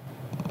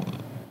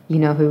 you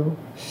know who.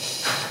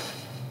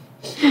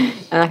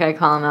 I'm not gonna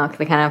call him out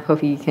because I kind of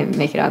hope he can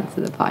make it onto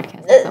the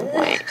podcast at some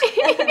point.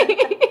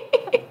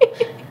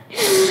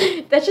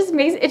 That just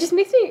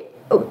makes me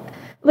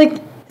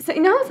like. So,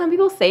 you know how some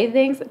people say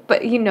things,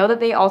 but you know that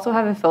they also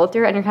have a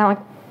filter, and you're kind of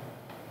like,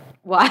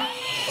 why?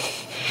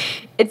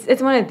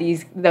 It's one of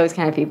those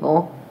kind of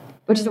people,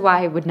 which is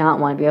why I would not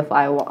want to be a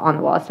fly on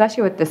the wall,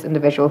 especially with this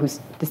individual who's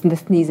the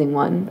sneezing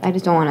one. I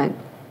just don't want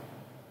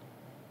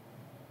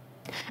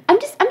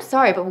to. I'm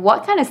sorry, but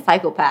what kind of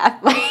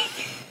psychopath? Like,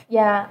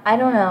 Yeah, I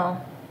don't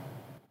know.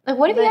 like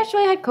what if he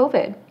actually had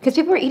COVID? Because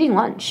people were eating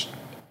lunch.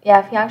 Yeah,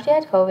 if he actually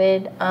had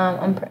COVID,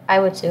 I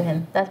would sue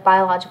him. That's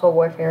biological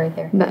warfare right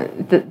there.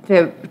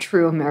 The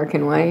true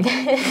American way.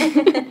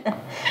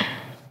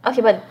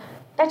 Okay, but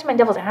back to my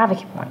devil's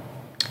advocate point.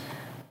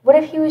 What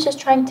if he was just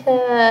trying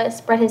to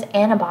spread his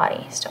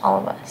antibodies to all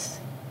of us?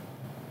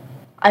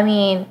 I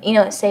mean, you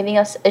know, saving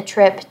us a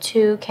trip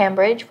to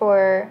Cambridge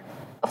for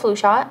a flu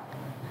shot,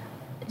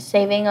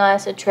 saving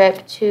us a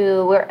trip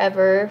to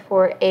wherever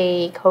for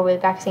a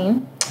COVID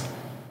vaccine.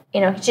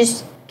 You know, he's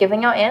just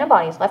giving out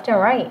antibodies left and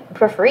right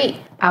for free.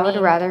 I would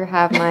rather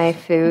have my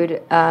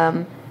food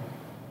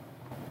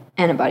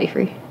antibody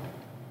free.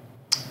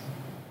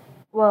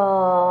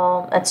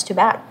 Well, that's too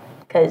bad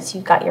because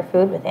you got your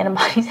food with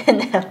antibodies in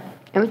them.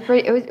 It was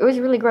pretty. It was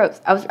really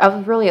gross. I was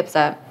really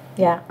upset.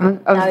 Yeah,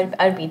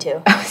 I would be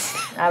too.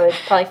 I would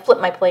probably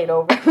flip my plate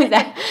over.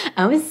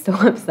 I was so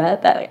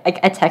upset that I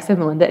texted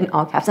Melinda in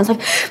all caps. I was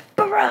like,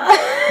 "Bruh."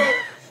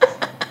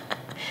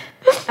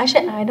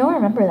 Actually, I don't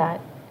remember that.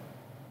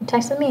 You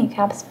texted me in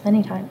caps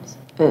many times.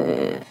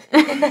 It's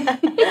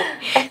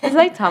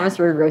like Thomas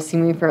were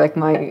roasting me for like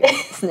my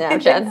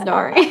Snapchat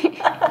story.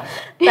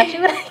 That's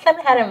actually what I kind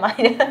of had in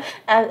mind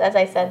as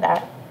I said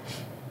that.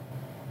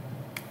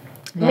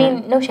 Yeah. I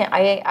mean, no shame.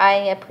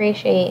 I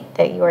appreciate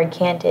that you are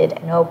candid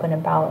and open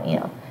about, you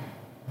know,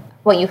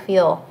 what you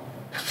feel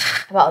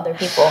about other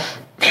people.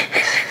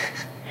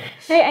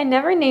 Hey, I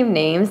never name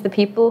names. The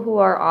people who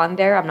are on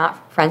there, I'm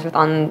not friends with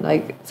on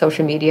like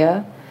social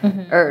media.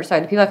 Mm-hmm. Or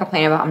sorry, the people I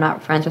complain about, I'm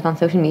not friends with on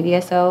social media.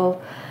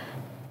 So,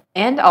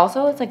 and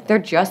also, it's like they're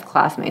just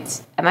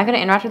classmates. Am I going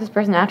to interact with this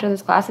person after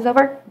this class is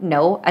over?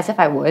 No, as if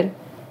I would.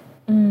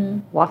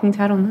 Mm. Walking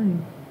Title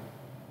IX.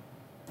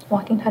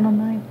 Walking Title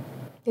IX.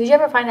 Did you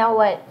ever find out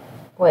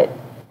what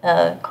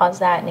caused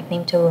that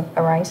nickname to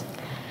arise?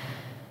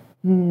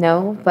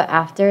 No, but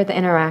after the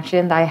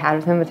interaction that I had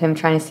with him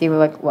trying to see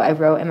what I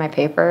wrote in my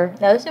paper,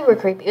 that was super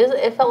creepy.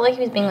 It felt like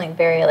he was being like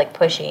very like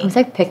pushy. It was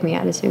like pick me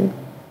attitude,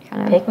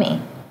 kind of. Pick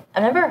me.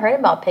 I've never heard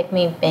about pick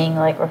me being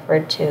like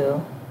referred to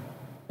in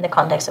the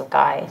context of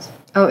guys.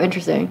 Oh,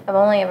 interesting. I've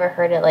only ever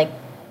heard it like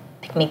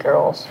pick me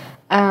girls.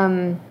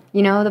 You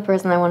know the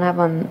person I want to have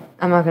on.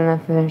 I'm not gonna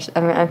finish.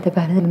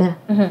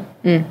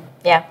 Mm-hmm.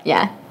 Yeah.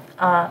 Yeah.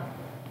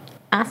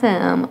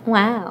 Awesome.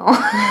 Wow.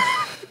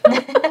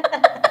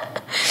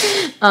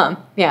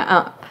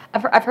 Yeah.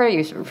 I've heard it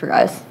used for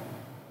guys.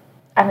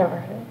 I've never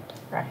heard it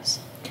for guys.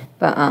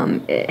 But I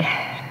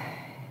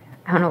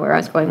don't know where I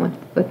was going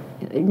with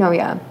no,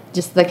 yeah,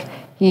 just like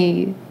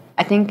I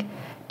think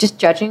just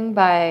judging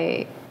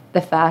by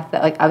the fact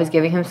that like I was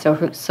giving him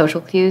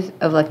social cues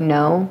of like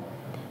no,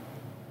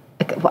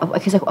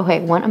 because like okay,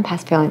 one, I'm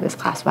past failing this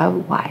class.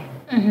 Why?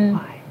 Mm-hmm.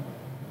 Why?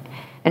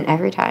 And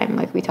every time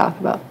like we talk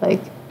about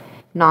like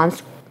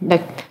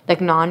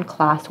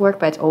non-class work,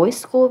 but it's always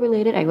school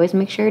related. I always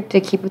make sure to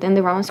keep within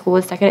the realm of school.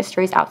 The second it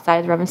strays outside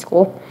of the realm of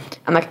school,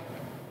 I'm like,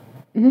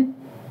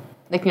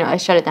 like, you know, I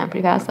shut it down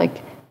pretty fast.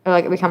 Like, or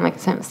like become like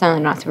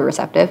suddenly not super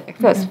receptive. I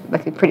feel that's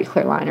like a pretty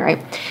clear line,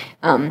 right?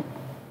 So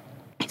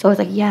I was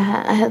like,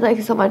 yeah, I had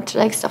like so much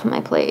like stuff on my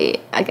plate.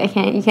 Like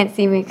you can't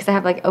see me because I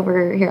have like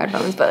over here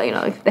headphones, but you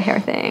know, like the hair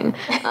thing,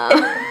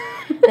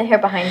 the hair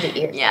behind the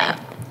ears. Yeah.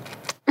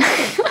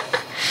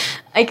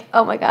 Like,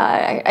 oh my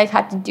god, I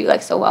had to do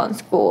like so well in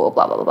school,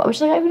 blah blah blah blah. Which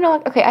like, you know,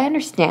 like okay, I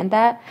understand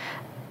that,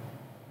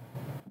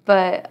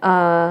 But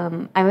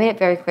I made it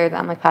very clear that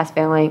I'm like pass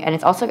failing, and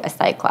it's also a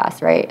psych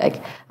class, right?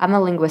 Like I'm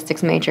a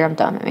linguistics major, I'm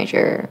dumb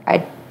major.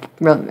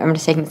 I'm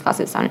just taking this class.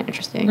 It sounded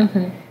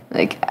interesting.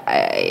 Like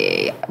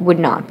I would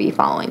not be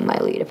following my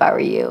lead if I were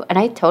you. And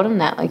I told him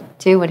that like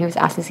too when he was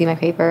asking to see my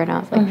paper, and I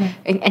was like,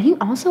 and he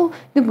also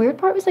the weird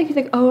part was like he's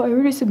like, oh, I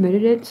already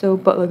submitted it, so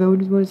but like I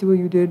just want to see what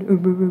you did.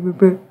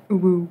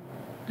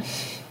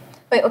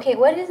 Wait, okay,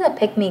 what is a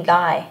pick me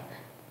guy?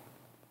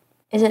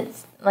 Is it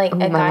like a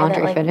My guy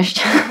laundry that like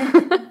finished.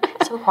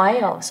 so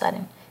quiet all of a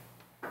sudden?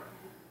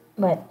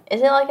 But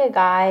is it like a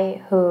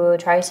guy who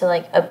tries to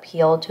like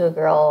appeal to a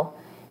girl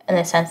in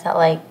the sense that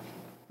like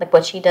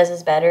what she does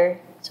is better?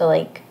 So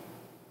like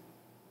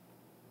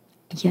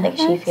Yeah, like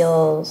she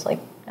feels like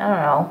I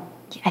don't know,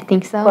 I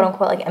think so. quote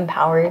unquote like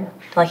empowered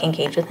to like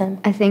engage with him.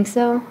 I think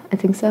so.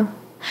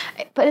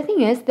 But the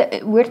thing is,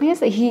 the weird thing is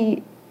that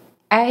he,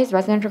 at his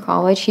residential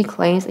college, he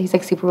claims that he's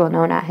like super well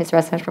known at his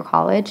residential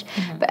college.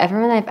 But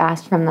everyone I've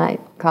asked from that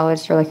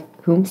college for like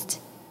whomst,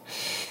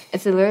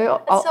 it's literally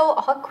all, It's so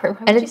awkward.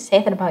 Why would you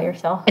say that about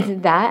yourself?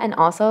 it's that, and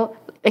also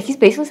like he's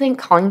basically saying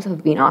calling himself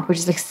Beanock, which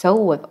is like so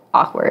like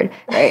awkward,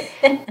 right?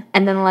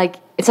 And then like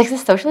it's like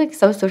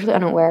so socially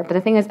unaware. But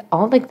the thing is,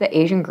 all like the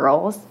Asian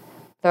girls,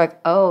 they're like,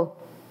 oh.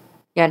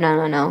 Yeah,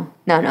 no. And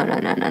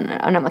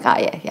I'm like,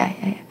 yeah.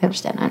 I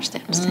understand.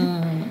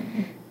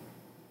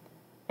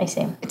 I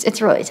see.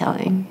 It's really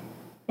telling.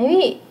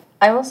 Maybe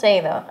I will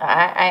say though,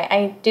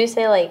 I do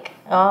say like,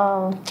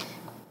 oh,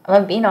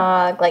 I'm a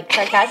beanog, like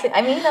sarcastic.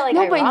 I mean that like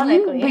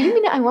ironically. But you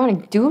mean it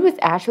ironic. Dude was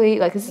actually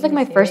like this is like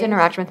my first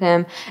interaction with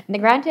him. And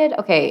granted,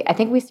 okay, I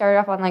think we started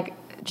off on like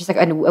just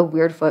like a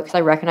weird foot because I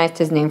recognized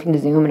his name from the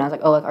Zoom and I was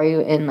like, oh, like are you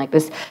in like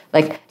this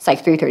like Psych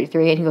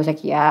 333? And he goes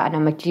like, yeah. And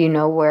I'm like, do you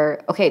know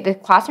where? Okay, the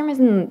classroom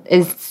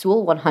is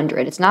Sewell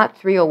 100. It's not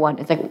 301.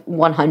 It's like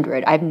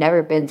 100. I've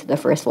never been to the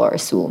first floor of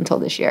Sewell until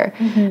this year.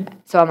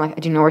 So I'm like,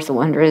 do you know where Sewell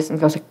 100 is?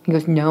 And he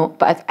goes no.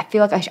 But I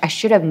feel like I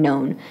should have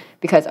known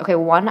because okay,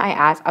 one I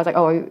asked, I was like,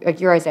 oh,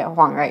 you're Isaiah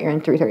Huang, right? You're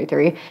in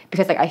 333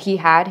 because like he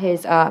had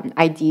his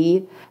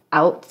ID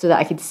out so that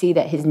I could see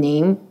that his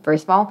name,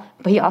 first of all,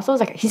 but he also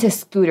was like, he's a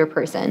scooter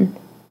person.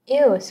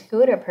 Ew, a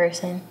scooter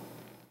person.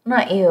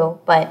 Not you,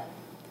 but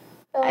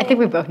I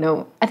think we both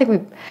know.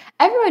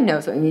 Everyone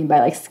knows what we mean by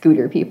like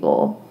scooter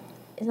people.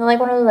 isn't it like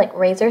one of those like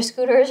razor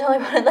scooters or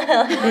like one of the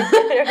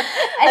like,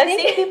 I've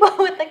seen people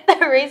with like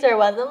the razor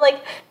ones. I'm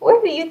like,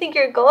 where do you think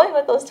you're going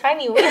with those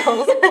tiny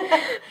wheels?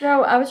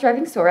 Bro, I was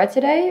driving Sora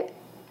today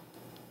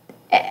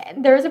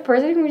and there was a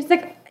person who was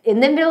like in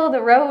the middle of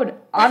the road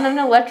on an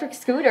electric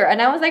scooter,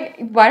 and I was like,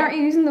 why aren't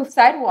you using the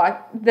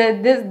sidewalk?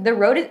 The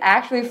road is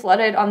actually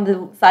flooded on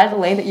the side of the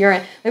lane that you're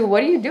in. Like,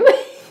 what are you doing?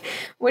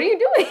 What are you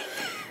doing?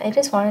 I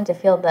just wanted to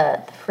feel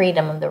the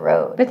freedom of the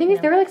road. The thing is,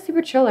 they were like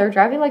super chill. They were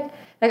driving like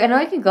I know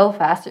you can go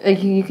faster.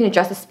 Like you can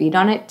adjust the speed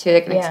on it to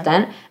like an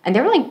extent, and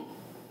they were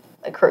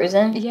like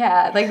cruising.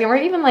 Yeah, like they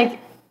weren't even like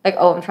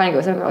oh, I'm trying to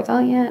go somewhere. Like, oh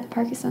yeah, the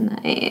park is so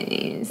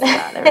nice.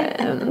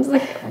 I was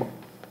like.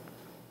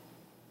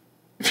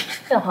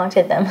 Still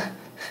haunted them.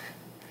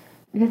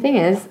 The thing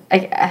is,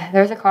 like,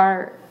 there was a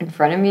car in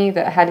front of me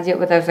that I had to deal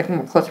with. I was like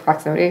in closer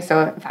proximity,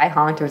 so if I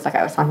honked, it was like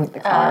I was honking at the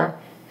car.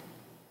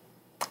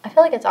 I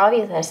feel like it's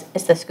obvious that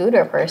it's the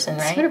scooter person,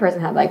 right? The scooter person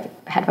had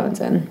like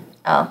headphones in.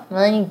 Oh, well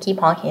then you keep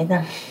honking at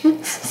them.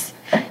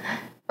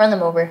 Run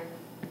them over.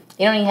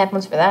 You don't need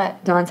headphones for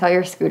that. Do you want to tell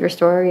your scooter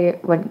story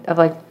of like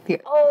a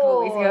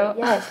couple weeks ago?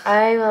 Yes,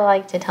 I would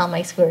like to tell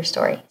my scooter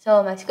story.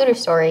 So my scooter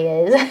story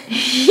is,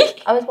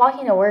 I was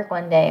walking to work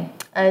one day.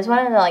 It was one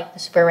of the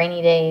super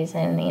rainy days,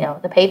 and you know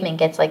the pavement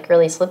gets like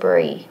really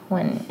slippery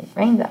when it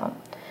rains out.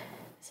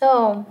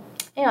 So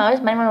I was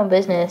minding my own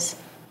business,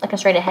 looking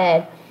straight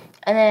ahead,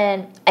 and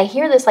then I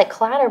hear this like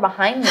clatter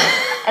behind me,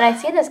 and I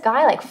see this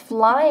guy like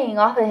flying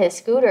off of his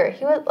scooter.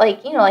 He was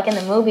like like in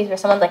the movies where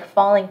someone's like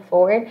falling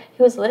forward.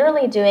 He was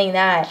literally doing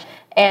that,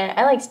 and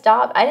I like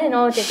stopped. I didn't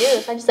know what to do,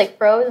 so I just like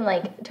froze and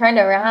like turned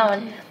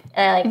around,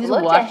 and I like you just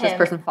looked watched at him. This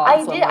person fall.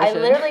 I did. I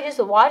literally just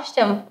watched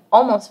him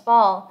almost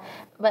fall.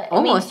 But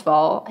almost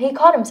fall. He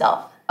caught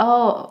himself.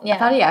 Oh, yeah. I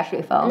thought he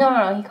actually fell.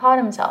 No, he caught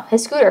himself.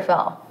 His scooter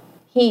fell.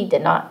 He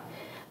did not.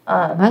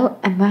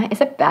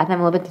 Is it bad that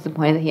I'm a little bit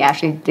disappointed that he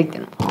actually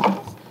didn't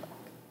fall?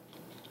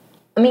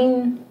 I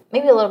mean,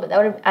 maybe a little bit. That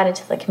would have added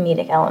to the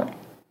comedic element.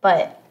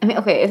 But I mean,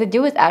 okay, if the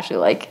dude was actually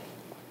like,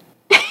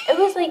 it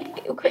was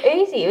like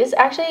crazy.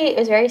 It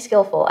was very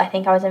skillful. I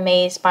think I was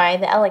amazed by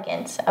the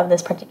elegance of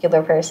this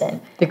particular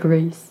person. The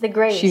grace.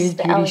 She is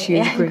beauty. She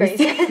is grace.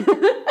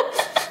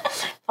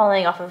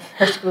 Falling off of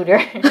her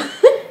scooter.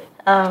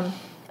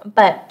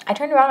 But I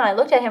turned around and I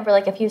looked at him for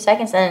like a few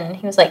seconds, and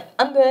he was like,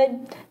 I'm good.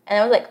 And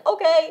I was like,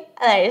 okay.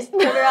 And I just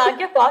turned around and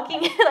kept walking,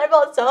 and I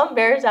felt so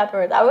embarrassed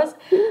afterwards. I was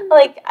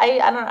like, I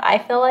don't know. I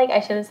feel like I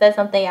should have said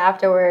something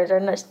afterwards, or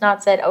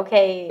not said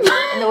okay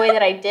in the way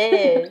that I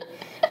did.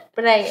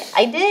 But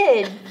I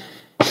did.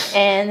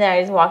 And then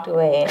I just walked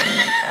away.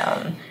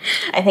 And,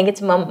 I think it's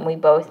a moment we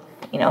both,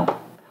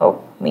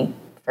 hope we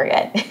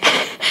forget.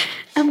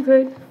 I'm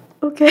good.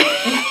 Okay.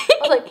 I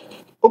was like,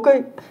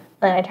 okay.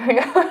 Then I turned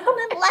around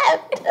and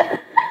left.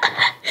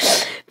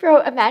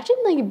 Bro, imagine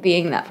like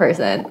being that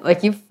person.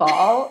 Like you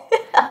fall,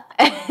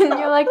 and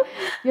you're like,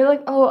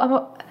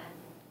 oh,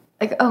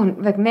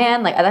 like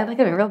man, like I like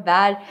I'm real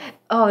bad.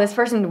 Oh, this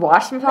person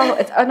watched me fall.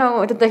 It's oh no,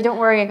 like don't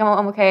worry,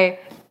 I'm okay.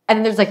 And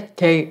then there's like,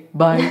 okay,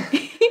 bye.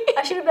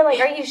 I should have been like,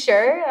 are you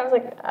sure? I was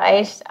like,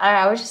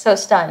 I was just so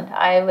stunned.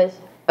 I was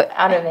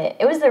out of it.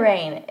 It was the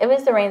rain. It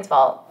was the rain's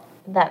fault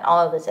that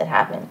all of this had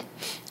happened.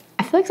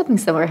 I feel like something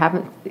similar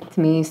happened to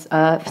me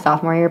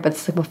sophomore year, but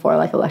it's like before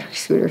like electric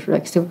scooters were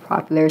like super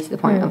popular to the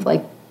point of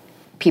like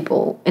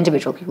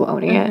individual people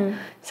owning it.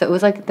 So it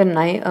was like the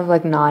night of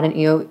like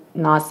Nod/EOE.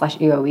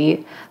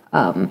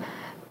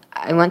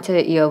 I went to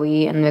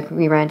EOE and like,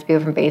 we ran into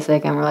people from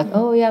Basic and we're like,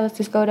 oh yeah, let's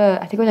just go to,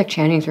 I think it was like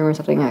Channing's room or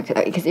something,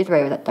 because either way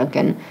it was at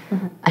Duncan.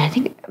 And I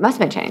think it must have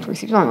been Channing's room.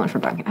 He was the only one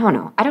from Duncan. I don't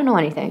know. I don't know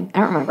anything. I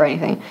don't remember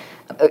anything.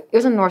 It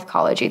was in North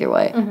College either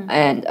way.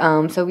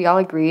 And so we all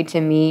agreed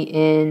to meet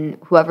in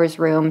whoever's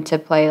room to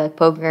play like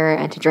poker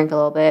and to drink a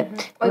little bit.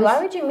 Wait,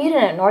 why would you meet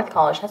in at North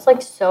College? That's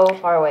like so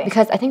far away.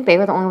 Because I think they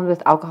were the only ones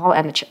with alcohol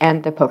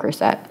and the poker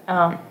set.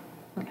 Oh,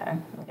 okay.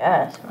 I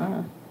guess.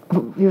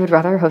 We would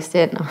rather host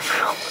it.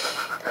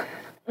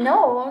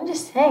 No, I'm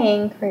just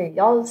saying for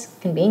y'all's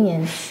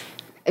convenience.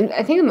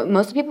 I think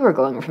most of the people who were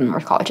going were from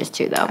North Colleges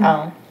too, though.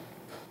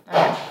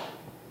 Oh.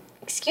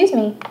 Excuse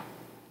me.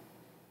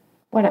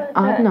 What?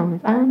 I don't know.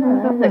 I don't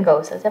know. That's a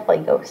ghost. That's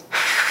definitely a ghost.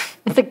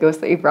 It's a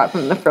ghost that you brought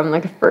from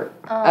like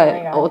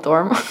a old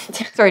dorm.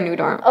 Sorry, new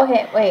dorm.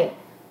 Okay,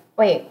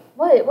 wait.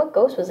 What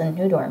ghost was in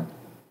new dorm?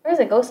 Where's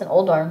a ghost in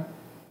old dorm?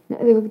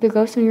 The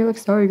ghost and you're like,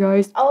 sorry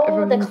guys.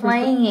 Oh, the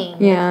clanging.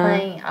 Yeah. The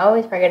clanging. I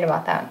always forget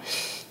about that.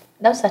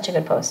 That was such a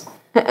good post.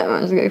 That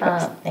was a good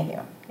post. Thank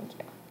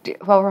you.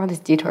 While we're on this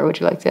detour, would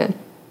you like to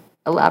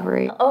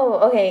elaborate?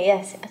 Oh, okay,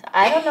 yes.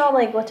 I don't know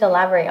like what to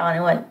elaborate on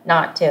and what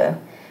not to.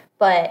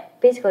 But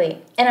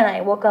basically, Anna and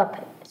I woke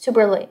up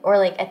super late, or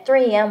like at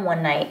 3 a.m.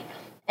 one night,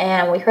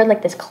 and we heard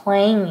like this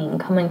clanging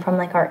coming from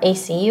like our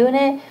AC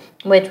unit,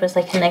 which was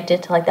like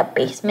connected to like the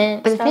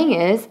basement. But the thing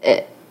is,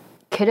 it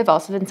could have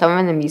also been somewhere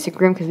in the music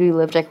room because we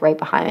lived like right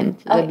behind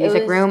the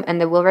music room, and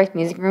the Wheelwright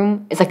music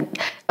room is like,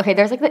 okay,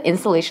 there's like the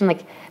installation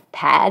like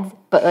pads,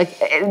 but like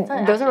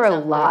those are a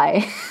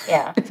lie.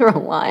 Yeah. Those are a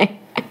lie.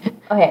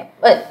 Okay,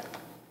 but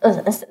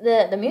listen,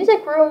 the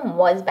music room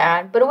was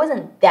bad, but it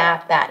wasn't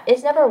that bad.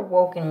 It's never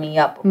woken me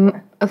up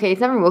before. Okay,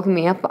 it's never woken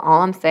me up, but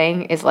all I'm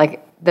saying is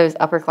like those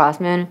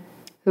upperclassmen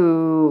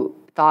who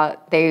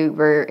thought they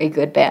were a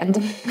good band.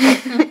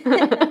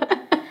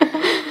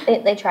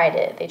 They tried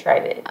it. They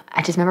tried it.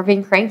 I just remember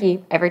being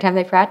cranky every time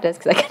they practiced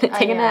because I couldn't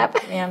take a nap.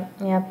 Yeah.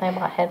 I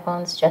bought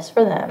headphones just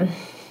for them.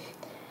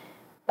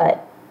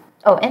 But,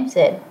 and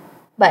Sid.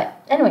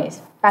 But,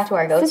 anyways, back to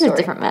our ghost story. This is a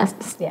different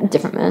mess. Yeah.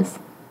 Different mess.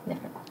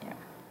 Different, yeah.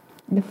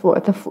 The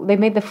floor. They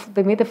made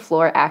the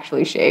floor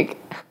actually shake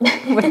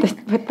with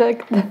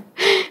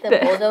the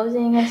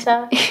bulldozing and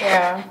stuff.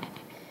 Yeah.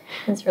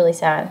 It's really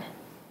sad.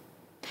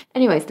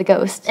 Anyways, the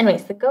ghost.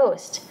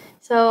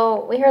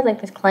 So we heard like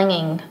this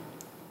clanging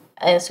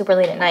super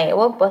late at night. It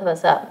woke both of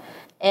us up.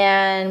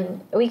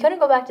 And we couldn't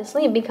go back to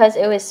sleep because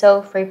it was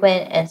so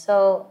frequent and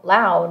so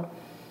loud.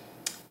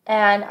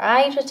 And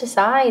I just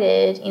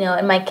decided,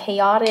 in my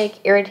chaotic,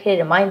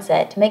 irritated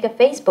mindset, to make a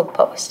Facebook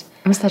post.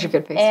 It was such a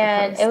good Facebook post.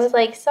 And it was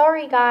like,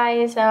 sorry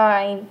guys,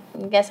 I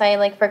guess I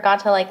like forgot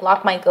to like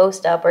lock my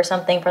ghost up or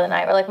something for the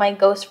night. Or like my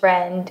ghost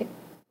friend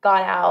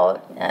got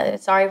out.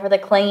 Sorry for the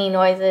clanging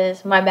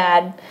noises. My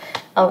bad.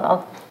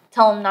 I'll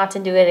tell him not to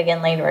do it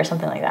again later or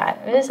something like that.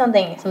 It was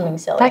something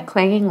silly. That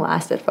clanging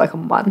lasted for like a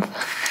month.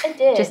 It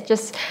did.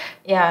 just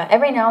yeah.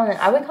 Every now and then,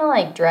 I would kind of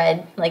like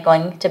dread like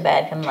going to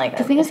bed and like.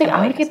 The thing is, like,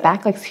 I would get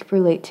back like super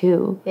late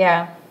too.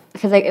 Yeah.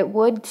 Because like it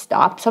would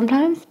stop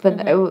sometimes, but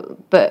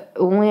but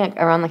only like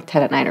around like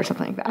 10 at night or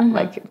something like that.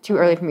 Like too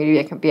early for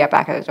me to be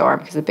back at the dorm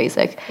because of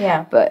Basic.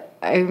 Yeah. But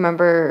I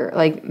remember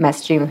like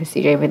messaging with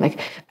CJ and being like,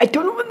 I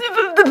don't know what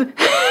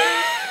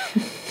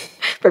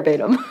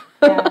verbatim.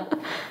 Yeah.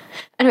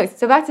 Anyway,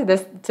 so back to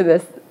this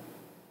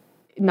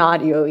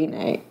not EOE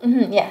night.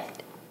 Yes.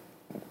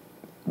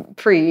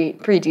 Pre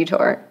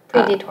detour.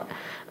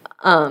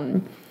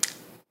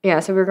 Yeah,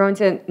 so we were going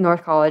to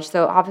North College.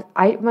 So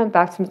I went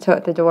back to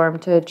the dorm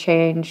to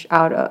change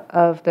out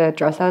of the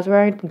dress I was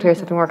wearing to wear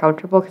something more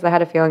comfortable because I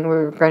had a feeling we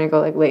were going to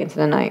go like late into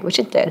the night, which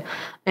it did.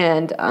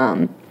 And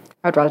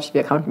I'd rather just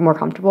be more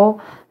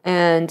comfortable.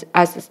 And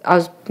as I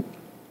was,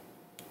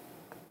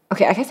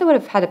 okay, I guess I would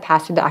have had to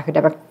pass through the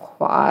academic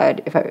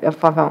quad if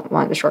I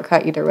wanted the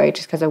shortcut either way,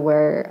 just because of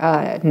where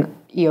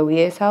EOE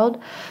is held.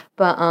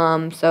 But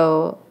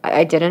so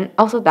I didn't.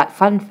 Also, that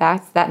fun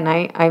fact that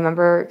night, I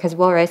remember because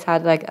Will Rice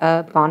had like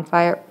a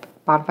bonfire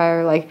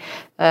like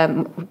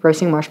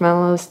roasting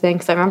marshmallows thing.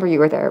 Because I remember you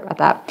were there at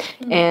that,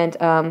 and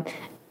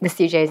the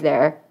CJ's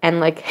there, and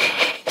like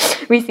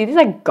we see these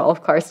like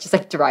golf carts just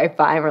like drive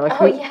by, and we're like,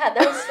 oh yeah,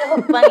 that was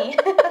so funny.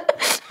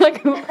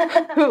 Like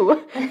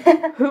who?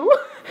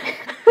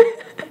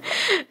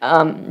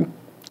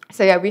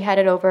 So yeah, we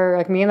headed over.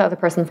 Like me and the other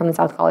person from the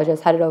South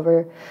Colleges headed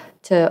over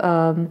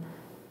to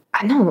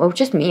I know, it was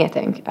just me, I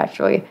think,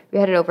 actually. We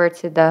headed over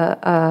to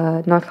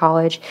the North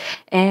College,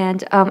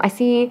 and I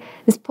see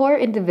this poor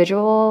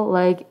individual,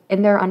 like,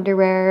 in their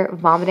underwear,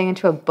 vomiting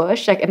into a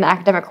bush, like, in the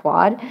academic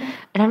quad.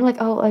 And I'm like,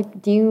 oh,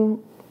 like, do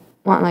you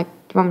want me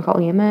to call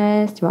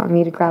EMS? Do you want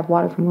me to grab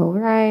water from Will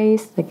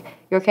Rice? Like,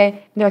 you okay? And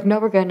they're like, no,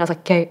 we're good. And I was like,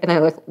 okay. And I,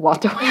 like,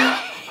 walked away.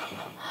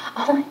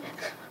 Oh my.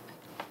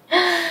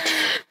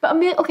 But I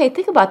mean, okay,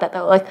 think about that,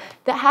 though. Like,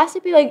 that has to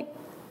be, like,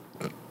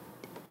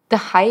 the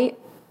height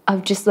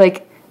of just,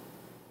 like,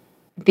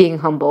 being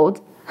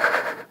humbled.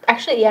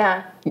 Actually,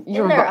 yeah.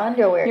 You're in their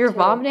underwear. You're too.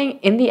 vomiting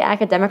in the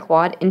academic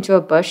quad into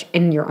a bush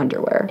in your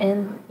underwear.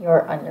 In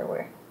your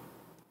underwear.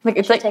 Like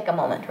it's Should like take a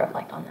moment to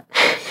reflect on that.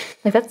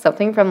 like that's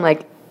something from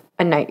like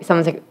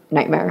someone's like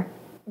nightmare.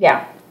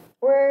 Yeah.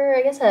 Or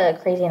I guess a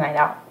crazy night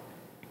out.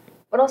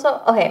 But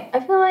also, okay, I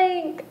feel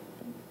like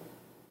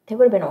they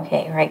would have been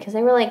okay, right? Because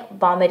they were like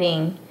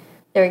vomiting,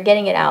 they were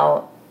getting it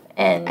out,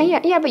 and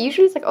Yeah, but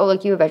usually it's like, oh,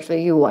 like you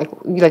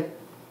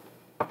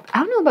I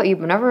don't know about you,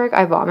 but whenever like,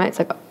 I vomit, it's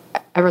like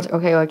everyone's like,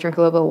 okay, like drink a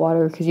little bit of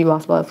water because you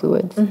lost a lot of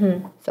fluids.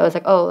 Mm-hmm. So it's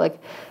like, oh, like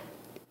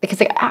because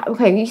like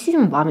okay, you see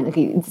someone vomit, like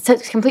it's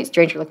such a complete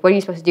stranger. Like, what are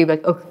you supposed to do? Be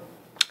like, oh,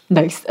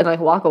 nice, and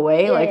like walk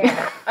away.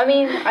 Yeah. I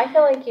mean, I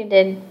feel like you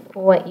did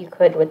what you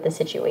could with the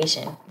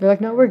situation. They're like,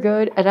 no, we're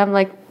good, and I'm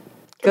like,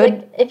 good.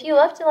 Like, if you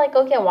left to like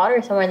go get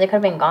water somewhere, they could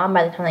have been gone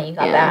by the time that you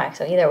got Yeah. back.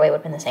 So either way, would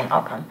have been the same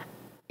outcome.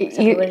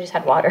 So you would have just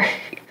had water.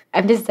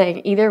 I'm just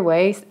saying, either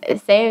way,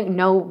 saying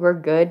no, we're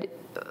good,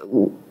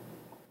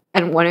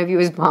 and one of you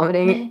is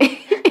vomiting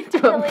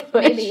into a Like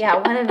bush maybe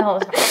one of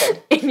those not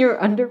good. in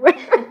your underwear.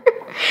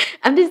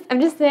 I'm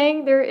just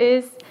saying there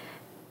is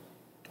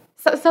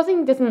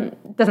something doesn't.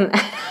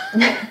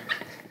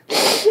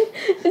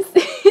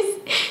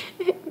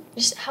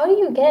 Just how do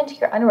you get into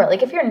your underwear?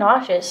 Like if you're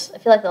nauseous, I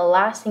feel like the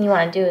last thing you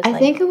want to do is I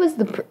think it was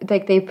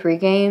they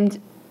pre-gamed,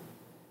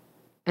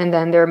 and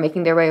then they were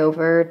making their way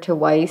over to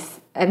Weiss,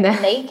 and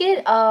then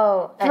naked.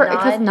 Oh,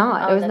 because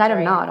Nod. Oh, It was that's Night of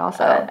right. Nod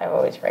also. I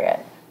always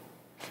forget.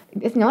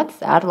 You know what's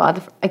sad? A lot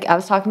of like I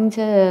was talking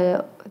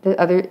to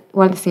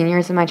one of the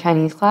seniors in my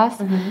Chinese class,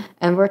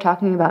 and we were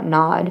talking about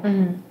Nod,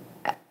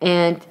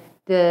 and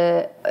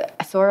the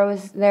Sora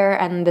was there,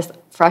 and this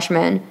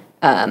freshman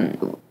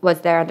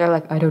was there, and they're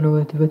like, I don't know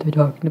what they're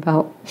talking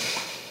about,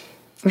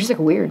 which is like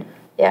weird.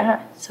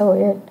 Yeah, so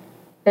weird.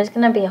 There's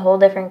gonna be a whole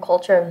different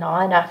culture of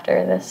Nod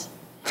after this.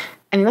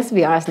 I mean, let's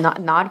be honest,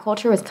 Nod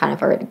culture was kind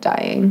of already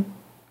dying.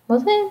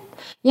 Was it?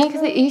 Yeah,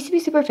 because it used to be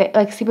super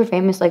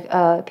famous.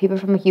 Like people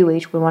from like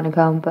UH would want to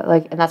come, but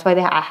like, and that's why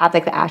they have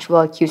like the actual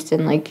like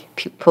Houston like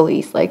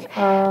police like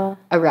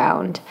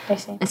around I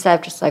see. instead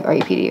of just like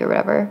RUPD or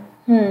whatever.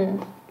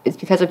 It's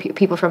because of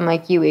people from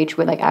like UH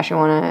would like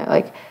actually want to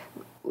like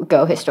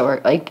go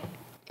historic like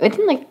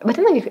within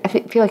I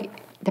feel like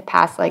the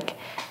past like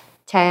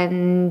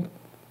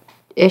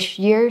 10-ish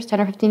years,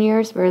 10 or 15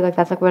 years, where like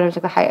that's like when it was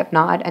like the height of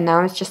Nod, and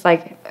now it's just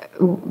like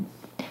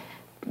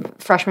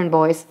freshman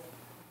boys.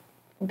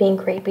 Being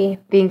creepy.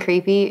 Being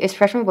creepy. It's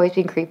freshman boys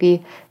being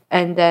creepy,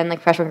 and then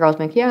like freshman girls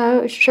being like,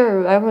 yeah,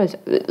 sure, I was,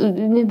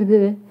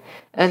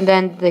 and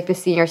then like the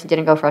seniors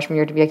didn't go freshman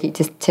year to be like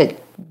to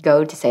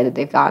go to say that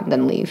they've gone,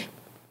 then leave.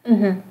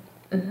 Well,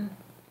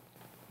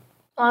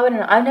 I wouldn't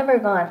know. I've never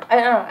gone. I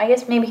don't know. I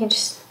guess maybe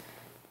just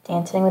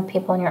dancing with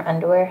people in your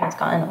underwear has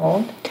gotten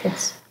old.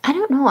 I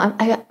don't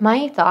know.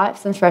 My thought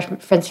since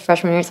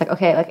freshman year is like,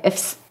 okay, like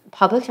if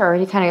publics are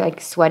already kind of like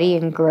sweaty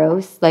and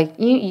gross, like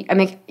I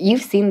mean,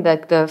 you've seen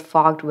the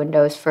fogged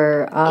windows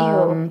for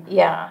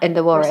in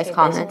the Will Rice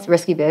comments,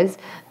 Risky Biz.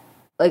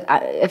 Like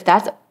if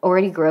that's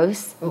already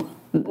gross,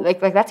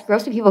 like that's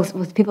gross to people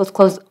with people's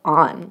clothes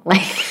on.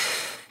 Like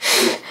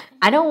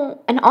I don't,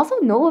 and also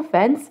no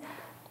offense,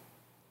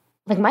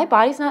 like my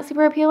body's not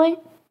super appealing,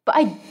 but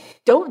I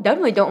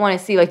definitely don't want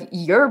to see like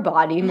your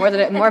body more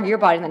of your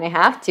body than I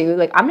have to.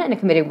 Like I'm not in a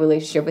committed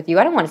relationship with you.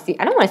 I don't want to see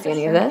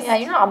any of this. Yeah,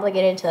 you're not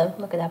obligated to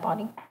look at that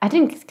body. I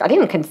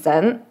didn't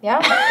consent. Yeah,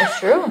 it's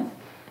true.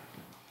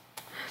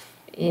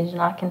 You did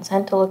not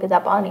consent to look at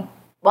that body.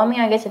 Well, I mean,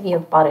 I guess if you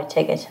bought a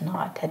ticket to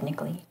not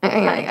technically.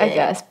 I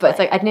guess, but it's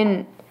like I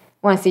didn't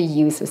want to see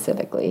you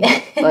specifically,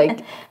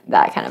 like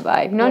that kind of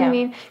vibe. You know what I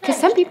mean? Because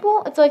some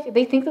people, it's like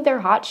they think that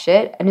they're hot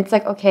shit, and it's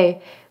like,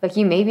 okay, like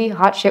you may be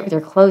hot shit with your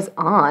clothes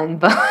on,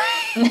 but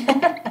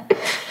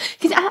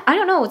because I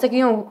don't know. It's like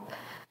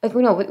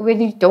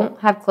when you don't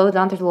have clothes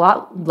on, there's a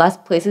lot less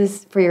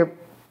places for your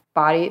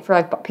body, for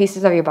like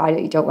pieces of your body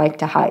that you don't like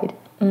to hide.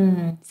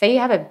 Say you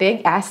have a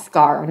big ass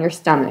scar on your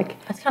stomach.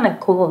 That's kind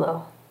of cool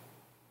though.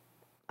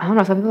 I don't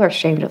know. Some people are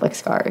ashamed of like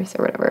scars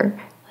or whatever.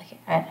 Like,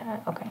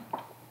 okay.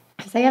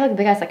 Say you have like a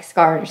big ass like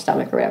scar on your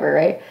stomach or whatever,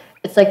 right?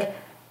 It's like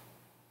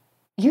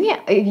you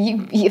can't.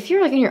 If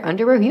you're like in your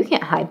underwear, you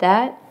can't hide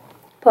that.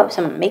 Put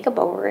some makeup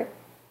over it.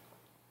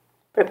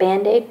 Put a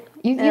Band-Aid.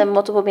 And then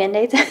multiple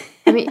Band-Aids.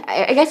 I mean,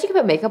 I guess you can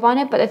put makeup on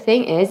it, but the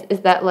thing is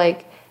that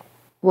like,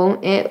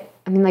 won't it?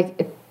 I mean,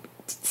 like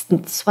it's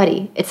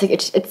sweaty. It's like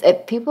it's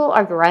people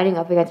are grinding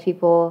up against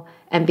people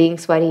and being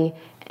sweaty,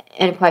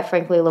 and quite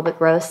frankly, a little bit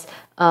gross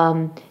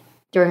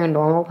during a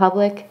normal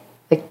public.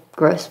 Like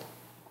gross.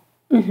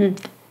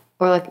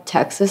 Or like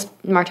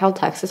Martell,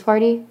 Texas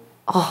party.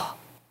 Oh,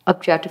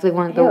 objectively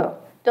one of the. Ew.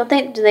 Do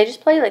they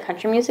just play like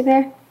country music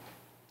there?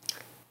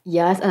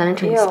 Yes, and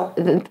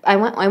then I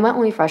went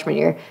only freshman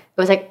year. It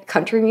was like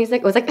country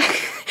music. It was like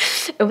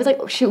it was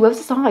like shoot. What was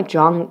the song like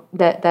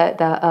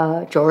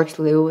that George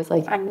Lou was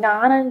like? I'm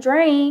gonna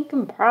drink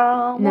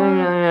prom.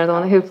 No. The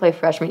one who played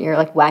freshman year,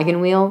 like Wagon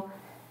Wheel.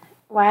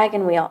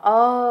 Wagon Wheel.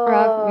 Oh.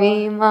 Rock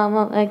me,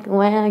 mama, like a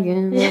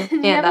wagon wheel.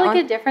 You have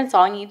like a different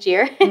song each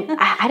year.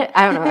 I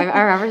don't know.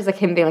 I remember just like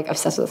him being like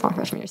obsessed with the song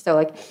freshman year. So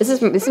like this is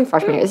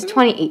freshman year. This is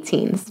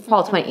 2018. This is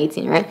fall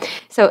 2018,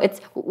 right? So it's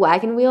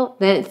Wagon Wheel.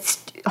 Then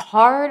it's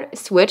hard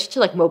switch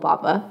to like Mo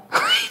Bamba.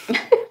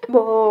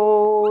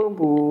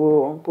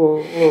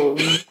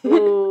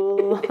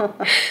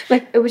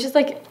 Like it was just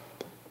like.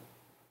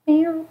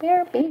 And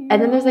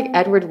then there's like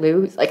Edward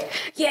Lou who's like,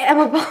 yeah,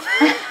 Mo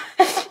Bamba.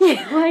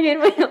 Yeah,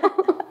 Wagon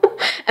Wheel.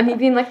 And me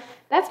being like,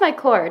 that's my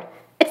chord.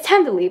 It's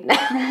time to leave now.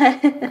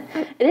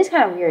 It is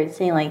kind of weird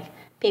seeing like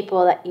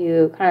people that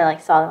you kind of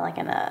like saw them like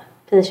in a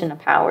position of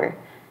power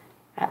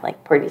at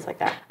like parties like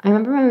that. I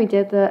remember when we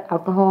did the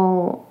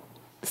alcohol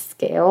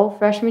scale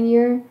freshman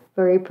year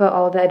where we put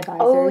all the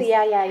advisors. Oh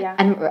yeah.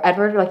 And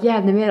Edward was like, yeah,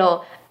 in the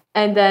middle.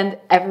 And then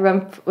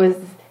everyone was,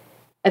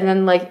 and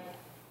then like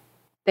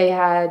they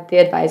had the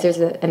advisors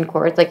and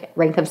chords like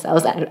rank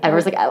themselves, and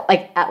Edward's like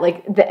at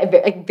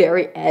the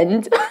very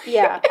end.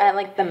 Yeah, at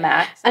like the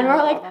max. And we're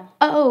like,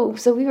 oh,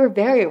 so we were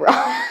very wrong.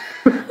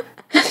 I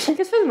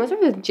guess for the most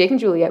part, with Jake and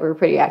Juliet were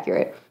pretty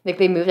accurate. Like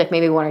they moved like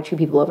maybe one or two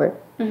people over.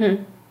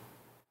 Mm-hmm.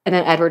 And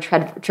then Edward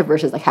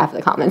traverses like half of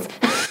the comments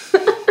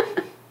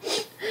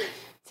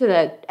to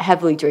the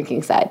heavily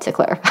drinking side, to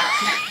clarify.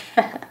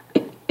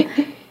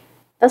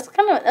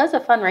 That was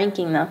a fun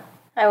ranking though.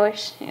 I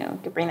wish, we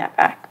could bring that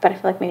back, but I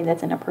feel like maybe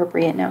that's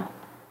inappropriate now.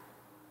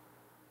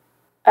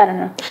 I don't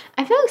know.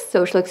 I feel like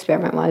social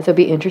experiment-wise, it would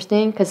be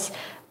interesting, because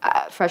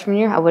freshman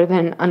year, I would have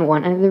been on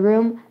one end of the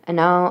room, and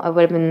now I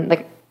would have been,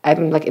 like,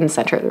 I'm, like, in the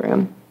center of the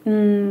room.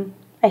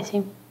 I see.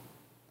 I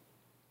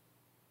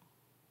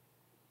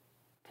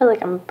feel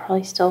like I'm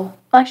probably still...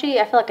 Well, actually,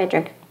 I feel like I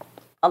drink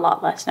a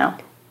lot less now.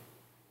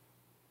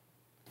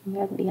 I'm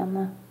going to be on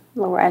the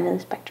lower end of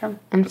the spectrum.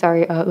 I'm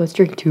sorry, let's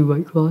drink 2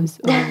 White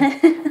Claws.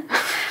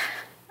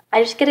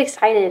 I just get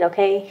excited,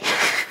 okay?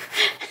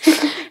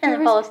 And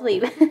then fall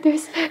asleep.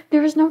 There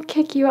was no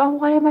kick you. I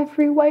wanted my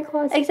free White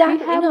Claws.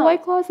 Exactly. We have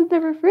White Claws in the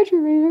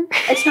refrigerator.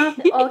 It's not...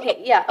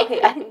 Okay.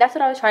 I think that's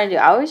what I was trying to do.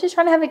 I was just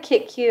trying to have a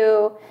kick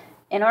queue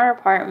in our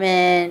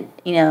apartment,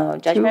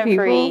 judgment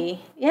free.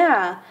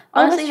 Yeah.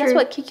 Honestly, that's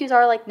what kick queues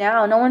are like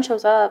now. No one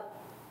shows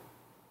up.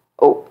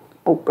 Oh,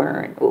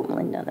 burn. Oh,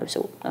 Melinda, that was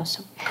so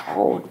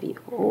cold of you.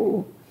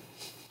 Oh.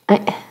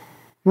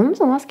 When was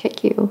the last kick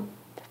queue?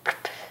 A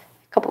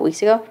couple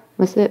weeks ago.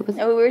 Was it? We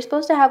were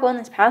supposed to have one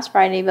this past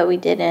Friday, but we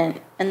didn't.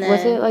 And then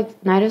was it like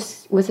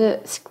was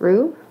it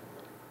Screw?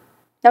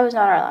 That was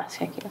not our last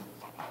kick queue.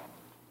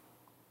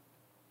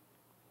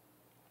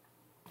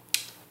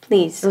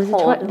 Please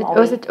hold. It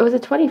was the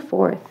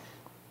 24th.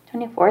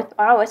 24th?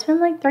 Wow, it's been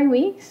like 3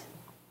 weeks.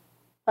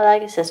 Well, I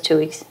guess it's 2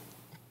 weeks.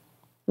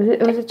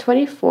 It was the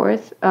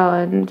 24th,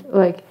 and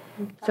like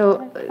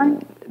so.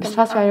 This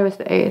past Friday was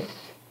the 8th.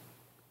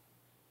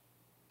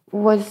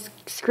 Was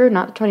Screw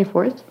not the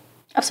 24th?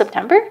 Of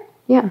September?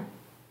 Yeah.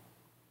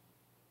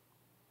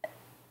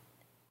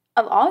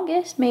 Of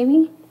August,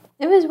 maybe.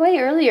 It was way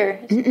earlier.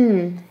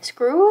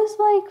 Screw was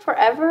like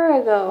forever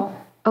ago.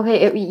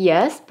 Okay,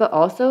 yes, but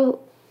also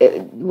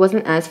it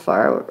wasn't as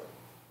far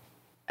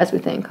as we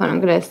think. Hold on,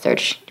 I'm gonna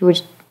search. Do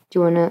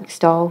you want to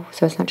stall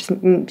so it's not just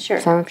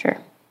silent? Sure.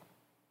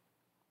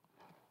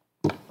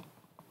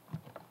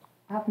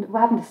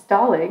 What happened to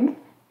stalling?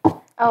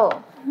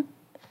 Oh,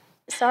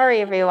 sorry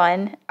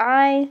everyone.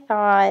 I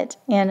thought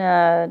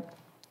Anna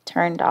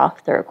turned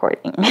off the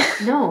recording.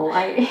 No,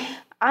 I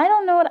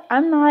don't know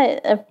I'm not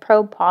a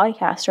pro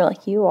podcaster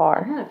like you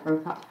are. I'm not a pro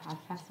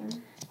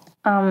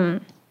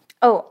podcaster.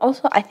 Oh,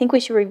 also, I think we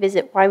should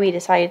revisit why we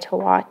decided to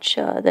watch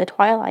the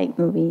Twilight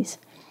movies.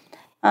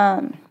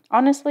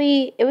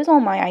 Honestly, it was all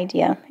my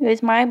idea. It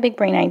was my big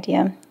brain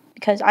idea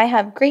because I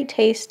have great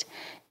taste,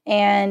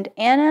 and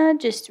Anna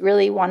just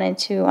really wanted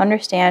to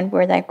understand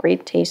where that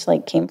great taste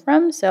came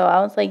from. So I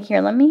was like, here,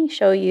 let me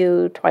show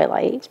you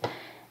Twilight.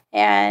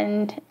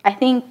 And I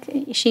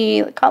think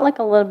she got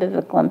a little bit of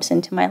a glimpse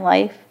into my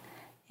life,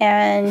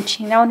 and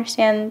she now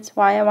understands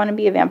why I want to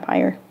be a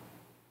vampire.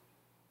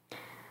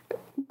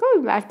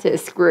 Going back to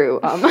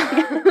Screw,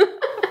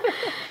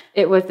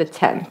 it was the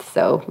 10th,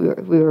 so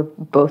we were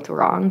both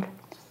wrong.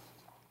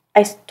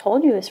 I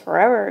told you this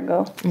forever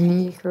ago.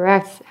 You're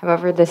correct.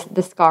 However,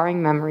 the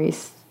scarring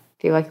memories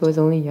feel like it was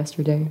only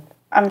yesterday.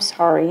 I'm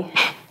sorry.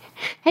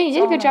 Hey, you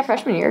did a good job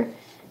freshman year.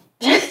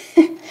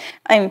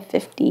 I'm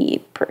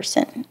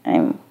 50%.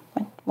 I'm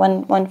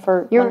one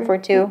for two. 1 for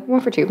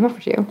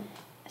 2.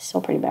 It's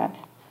still pretty bad.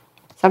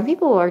 Some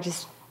people are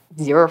just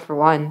 0 for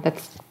 1.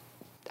 That's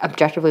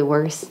objectively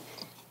worse.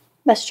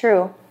 That's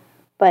true,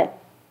 but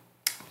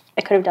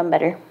I could have done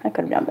better.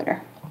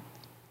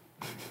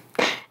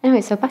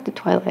 Anyway, so back to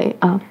Twilight.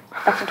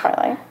 Back to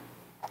Twilight.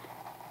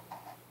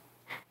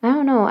 I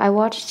don't know. I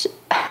watched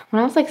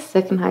when I was like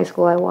sick in high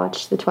school. I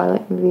watched the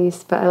Twilight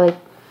movies, but I like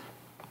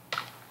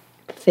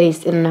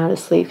phased in and out of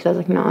sleep because I was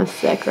like, no, I was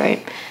sick,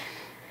 right?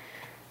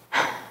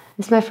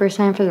 This is my first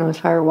time for the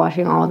most part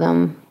watching all of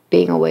them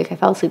being awake. I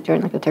fell asleep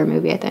during like the third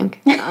movie, I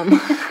think.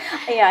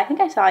 Yeah, I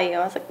think I saw you.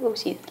 I was like, oh,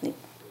 she's asleep.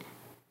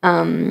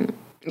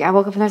 Yeah, I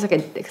woke up and there's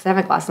like because I have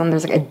my glasses on.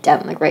 There's like a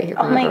dent like right here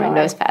from my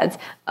nose pads.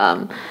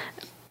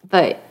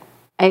 But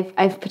I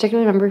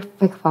particularly remember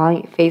like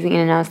phasing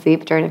in and out of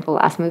sleep during like, the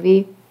last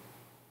movie.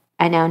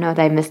 I now know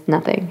that I missed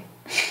nothing.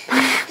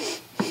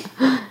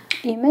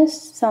 You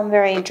missed some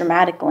very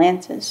dramatic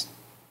glances.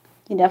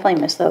 You definitely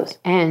missed those.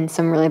 And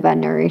some really bad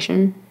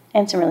narration.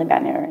 And some really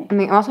bad narration. I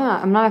mean,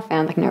 I'm not a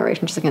fan of like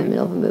narration just like in the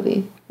middle of a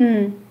movie.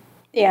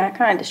 Yeah, it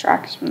kind of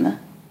distracts from the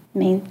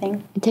main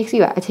thing. It takes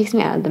me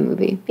out of the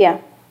movie. Yeah.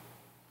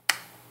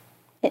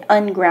 It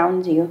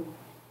ungrounds you.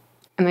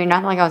 I mean,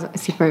 not like I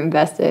was super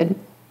invested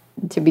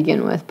to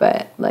begin with,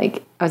 but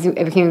like I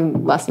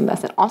became less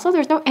invested. Also,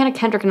 there's no Anna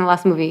Kendrick in the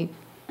last movie.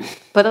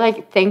 But they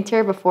like thanked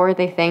her before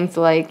they thanked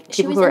like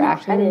people who were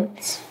acting.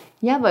 Credits.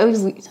 Yeah, but it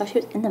was So she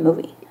was in the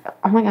movie.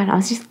 oh my god, I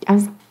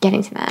was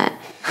getting to that.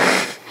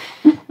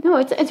 No,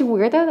 it's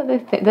weird though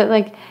that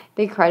like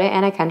they credit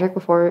Anna Kendrick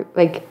before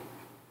like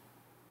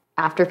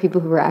after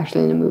people who were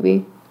actually in the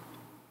movie.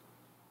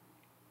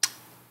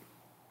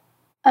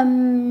 I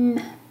don't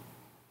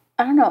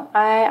know.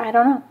 I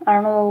don't know. I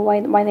don't know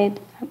why they.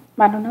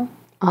 I don't know.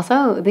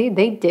 Also, they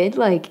did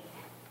like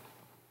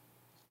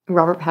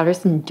Robert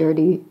Pattinson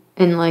dirty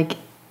in like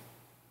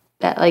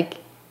that like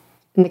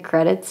in the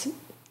credits. It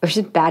was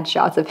just bad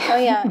shots of him Oh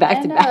yeah,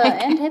 back to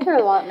back. and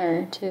Taylor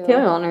Lautner too.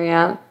 Taylor Lautner,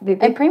 yeah.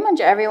 And pretty much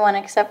everyone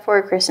except for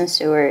Kristen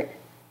Stewart.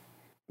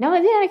 No, I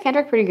think Anna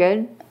Kendrick pretty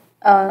good.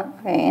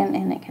 Okay, and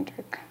Anna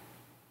Kendrick.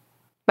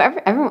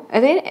 But everyone,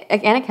 I think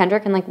like Anna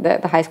Kendrick and like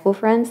the high school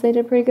friends, they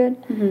did pretty good.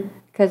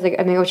 Because like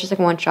I think it was just like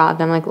one shot of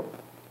them like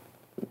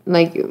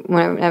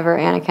whenever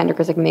Anna Kendrick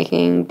was like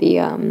making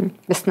the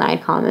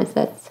snide comments,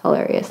 that's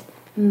hilarious.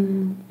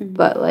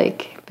 But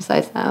like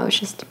besides that, it was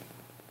just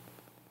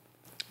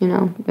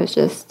it was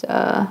just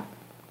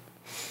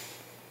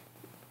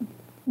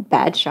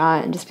bad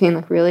shot and just being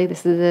like, really,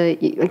 this is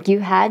like you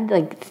had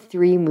like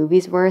 3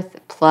 movies worth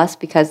plus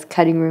because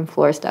cutting room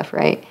floor stuff,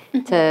 right?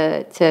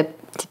 To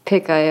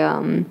pick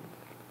a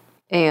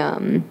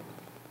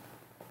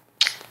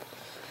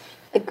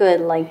good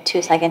like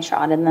 2-second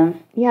shot in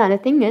them. Yeah, the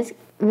thing is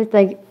with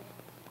like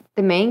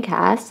the main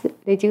cast,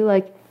 they do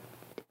like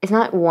it's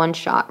not one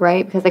shot,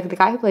 right? Because like the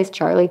guy who plays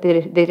Charlie,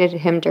 they did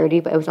him dirty,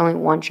 but it was only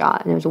one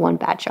shot and it was one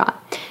bad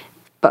shot.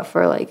 But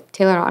for like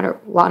Taylor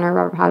Lautner,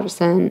 Robert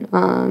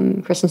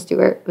Pattinson, Kristen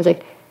Stewart, it was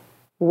like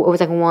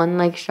one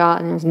like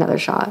shot and there was another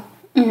shot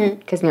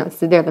because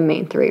they're the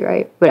main 3,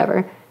 right?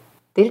 Whatever.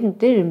 They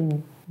did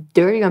him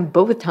dirty on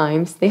both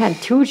times. They had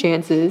 2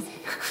 chances.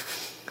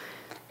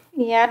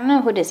 Yeah, I don't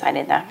know who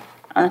decided that.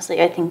 Honestly,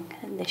 I think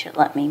they should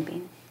let me be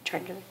in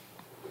charge of it.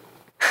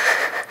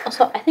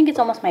 Also, I think it's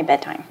almost my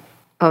bedtime.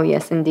 Oh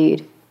yes,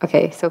 indeed.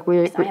 Okay, so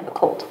I have a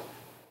cold.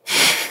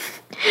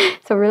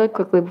 So really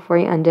quickly before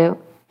you end it,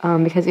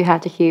 because you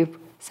have to keep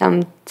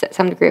some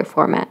degree of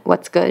format.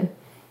 What's good?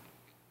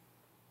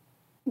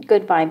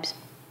 Good vibes.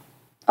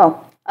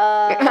 Oh,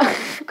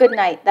 good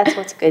night. That's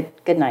what's good.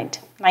 Good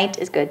night. Night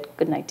is good.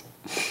 Good night.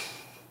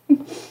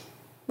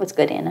 What's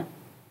good, Anna?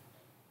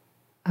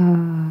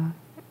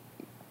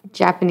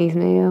 Japanese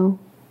mayo.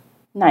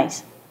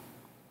 Nice.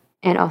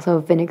 And also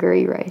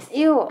vinegary rice.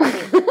 Ew.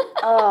 Okay.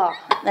 Oh,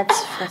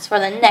 that's for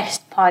the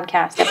next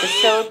podcast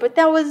episode. But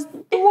that was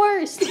the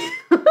worst.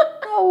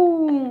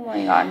 Oh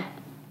my god.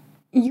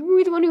 You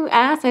were the one who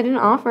asked. I didn't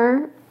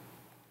offer.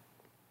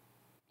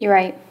 You're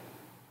right.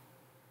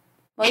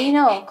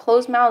 Well,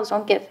 closed mouths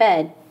don't get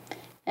fed.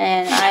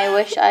 And I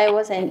wish I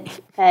wasn't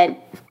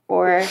fed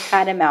or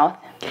had a mouth.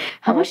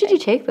 How much did you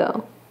take,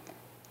 though?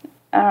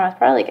 I don't know. It's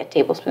probably like a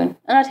tablespoon.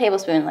 Not a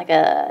tablespoon, like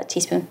a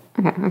teaspoon.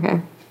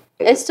 Okay.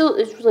 It's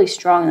really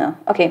strong, though.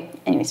 Okay,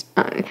 anyways.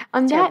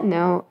 On that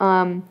note,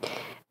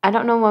 I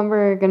don't know when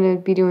we're going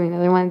to be doing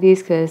another one of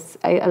these because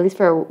at least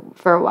for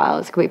a while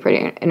it's going to be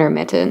pretty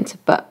intermittent.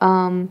 But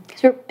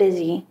because we're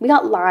busy. We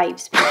got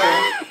lives, people.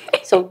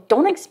 So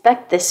don't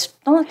expect this.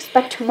 Don't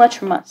expect too much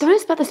from us. Don't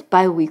expect this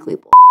bi-weekly.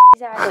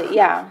 Exactly,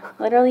 yeah.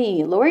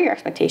 Literally, lower your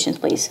expectations,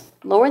 please.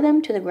 Lower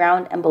them to the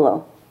ground and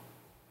below.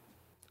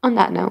 On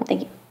that note.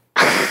 Thank you.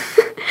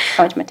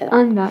 How much meant to that?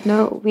 On that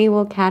note, we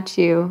will catch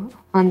you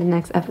on the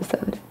next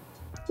episode.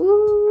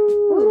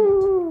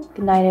 Woo!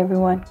 Good night,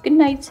 everyone. Good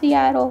night,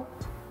 Seattle.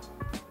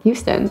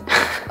 Houston.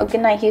 Oh,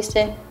 good night,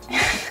 Houston.